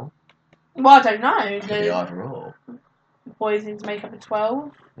be a girl. Well, I don't know. Could be either or. Boys into makeup at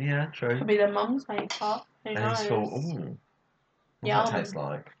 12. Yeah, true. Could be their mum's makeup. Who And knows? it's thought, ooh, what does that taste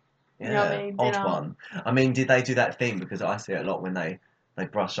like? Yeah, Yummy, odd dinner. one. I mean, did they do that thing? Because I see it a lot when they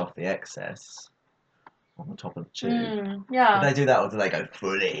brush off the excess on the top of the tube. Yeah. Do they do that, or do they go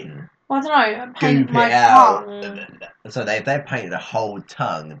full in? Well, I don't know. Paint Goop my it out. tongue. So they've painted a whole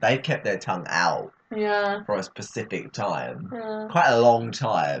tongue. They've kept their tongue out Yeah. for a specific time. Yeah. Quite a long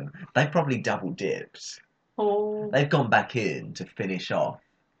time. They've probably double dipped. Oh. They've gone back in to finish off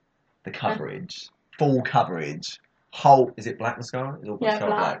the coverage. Full coverage. Whole, is it black mascara? Is all Yeah,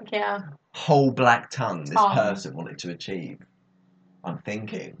 mascara black. Yeah. Whole black tongue this Tongue. person wanted to achieve. I'm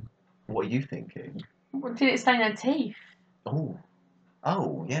thinking. What are you thinking? What, did it stain their teeth?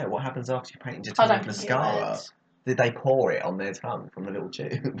 Oh, yeah. What happens after you paint your I tongue don't with think mascara? it would. Did they pour it on their tongue from the little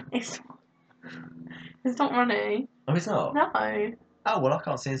tube? It's not runny. Oh, it's not? No. Oh, well, I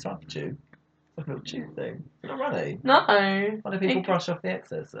can't see inside the tube. It's like a little tube thing. It's not runny. No. Why do people brush off the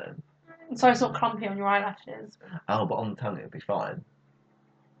excess then? So it's not clumpy on your eyelashes. Oh, but on the tongue it'll be fine.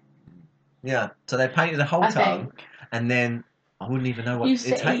 Yeah, so they painted the whole I tongue, think. and then I wouldn't even know what You it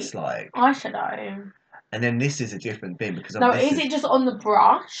see tastes like. eyeshadow. And then this is a different thing because No, this is it just on the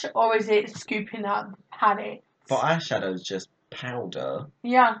brush or is it scooping up the palette? for eyeshadow is just powder.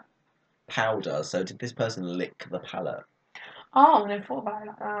 Yeah. Powder. So did this person lick the palette? Oh, I never thought about it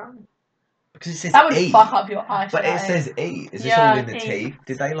like that. Because it says That would E. fuck up your eyeshadow. But it says E. Is this Yeah, all in the E. teeth?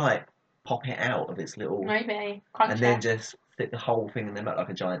 Did they like pop it out of its little Maybe. Crunch and then it. just stick the whole thing in their mouth like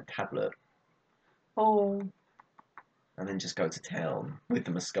a giant tablet? Oh. And then just go to town with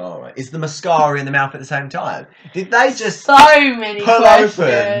the mascara. Is the mascara in the mouth at the same time? Did they just So many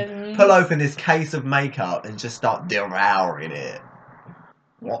questions. pull open this case of makeup and just start devouring it?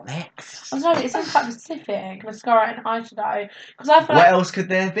 What next? I don't know, it seems quite specific. Mascara and eyeshadow. Because I feel What like... else could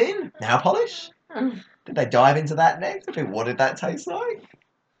there have been? Nail polish? Did they dive into that next? I mean, what did that taste like?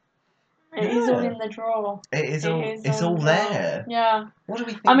 It is all in the drawer. It's all in all the there. drawer. Yeah. What do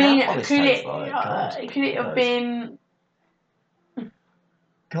we think I mean, nail polish could tastes it, like? God, could it have knows. been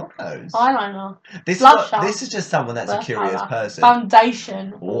God knows. eyeliner? This is just someone that's a Blush curious powder. person.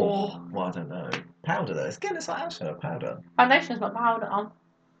 Foundation. Oh, well, I don't know. Powder though. Again, it's like eyeshadow powder. Foundation's not powder.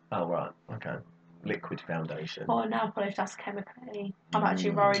 Oh right, okay. Liquid foundation. Oh, nail polish, that's chemically. I'm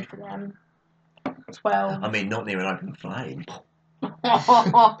actually worried for them. 12. I mean, not near an open flame.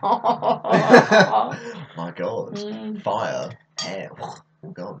 My God. Fire. Air. Oh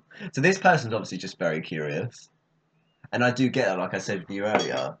God. So this person's obviously just very curious. And I do get it, like I said to you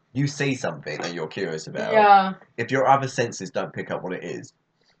earlier. You see something that you're curious about. Yeah. If your other senses don't pick up what it is,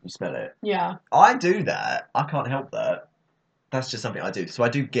 you smell it. Yeah. I do that. I can't help that. That's just something I do. So I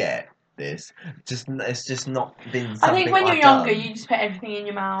do get this. It's just not been something I think when you're I've younger, done. you just put everything in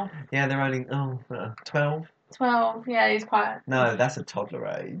your mouth. Yeah, they're only 12. 12, yeah, he's quite. No, that's a toddler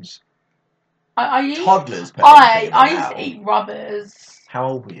age. I used. Toddlers. Put I everything in their used to mouth. eat rubbers. How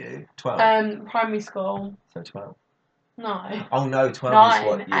old were you? 12. Primary school. So 12. No. Oh no, 12 9, is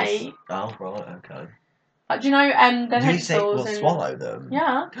what? Yes. 8. Oh right, okay. Do you know the Do you say pencils and swallow them?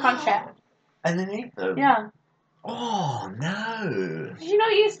 yeah, crunch it. And then eat them? Yeah. Oh no. Did you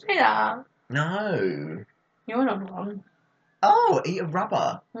not used to do that? No. You're not one. Oh, eat a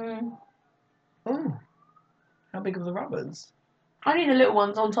rubber. Mm. Oh. How big are the rubbers? I need the little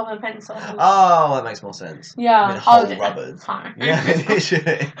ones on top of the pencil. Oh, that makes more sense. Yeah. I mean, whole rubbers. Yeah,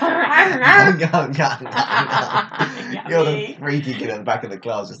 literally. You're the freaky kid at the back of the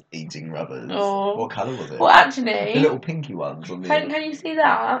class just eating rubbers. Oh. What colour was it? Well, actually, The little pinky ones on the can you see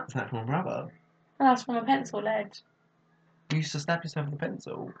that? Is that from rubber? That's from a pencil lead. You used to stab yourself with a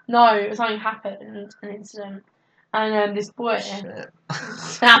pencil? No, something happened, an incident, and this boy Shit.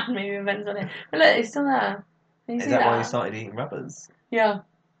 stabbed me with a pencil lead. But look, it's still there. Can you Is see that why you started eating rubbers? Yeah.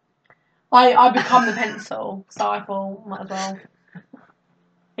 I become the pencil, so I thought might as well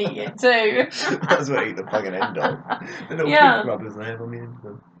eat it too. Might as well eat the fucking end off. The little Yeah. pink rubbers they have on the end of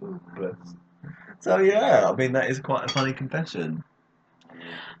them. Oh, bless. So yeah, I mean that is quite a funny confession.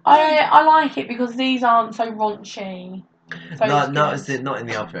 I like it because these aren't so raunchy. So No, it's good. not in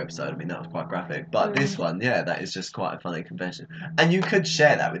the other episode. I mean that was quite graphic, but this one, yeah, that is just quite a funny confession. And you could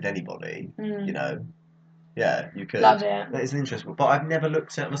share that with anybody, you know. Yeah, you could. Love it. That is an interesting one. But I've never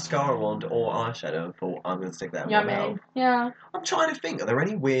looked at mascara wand or eyeshadow and thought, I'm going to stick that in my Yummy. mouth. Yeah. I'm trying to think, are there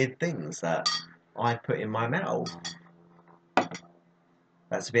any weird things that I put in my mouth?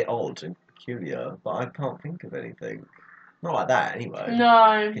 That's a bit odd and peculiar, but I can't think of anything. Not like that, anyway.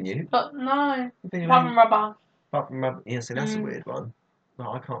 No. Can you? But no. You think of Apart any- from rubber. Apart from rubber? Yeah, see, that's a weird one.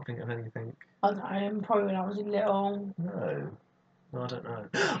 No, I can't think of anything. I don't know. Probably when I was little. No. No, I don't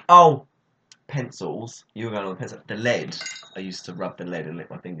know. Oh! Pencils. You were going on the pencil. The lead. I used to rub the lead and lick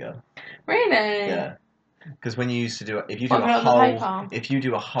my finger. Really? Yeah. Because when you used to do it, if you What, do put it a on the whole, paper? if you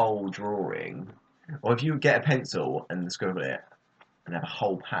do a whole drawing, or if you get a pencil and scribble it and have a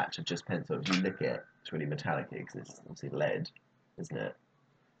whole patch of just pencil, if you lick it, it's really metallic because it's obviously lead, isn't it?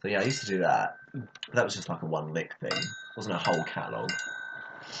 So yeah, I used to do that. But that was just like a one lick thing. It wasn't a whole catalogue.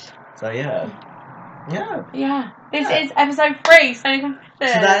 So yeah. Yeah. Yeah. This Yeah. is episode 3, Stony Confessions.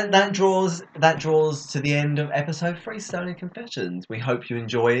 So that draws to the end of episode 3, Stony Confessions. We hope you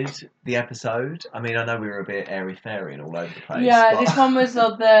enjoyed the episode. I mean, I know we were a bit airy fairy and all over the place. Yeah, but this one was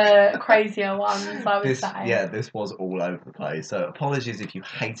of the crazier ones, I would say. Yeah, this was all over the place. So apologies if you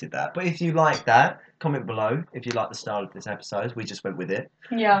hated that, but if you like that, comment below if you like the style of this episode. We just went with it.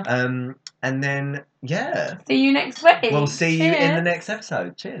 Yeah. And then yeah, See you next week. we'll see you in the Cheers. next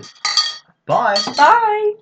episode. Cheers. Bye. Bye.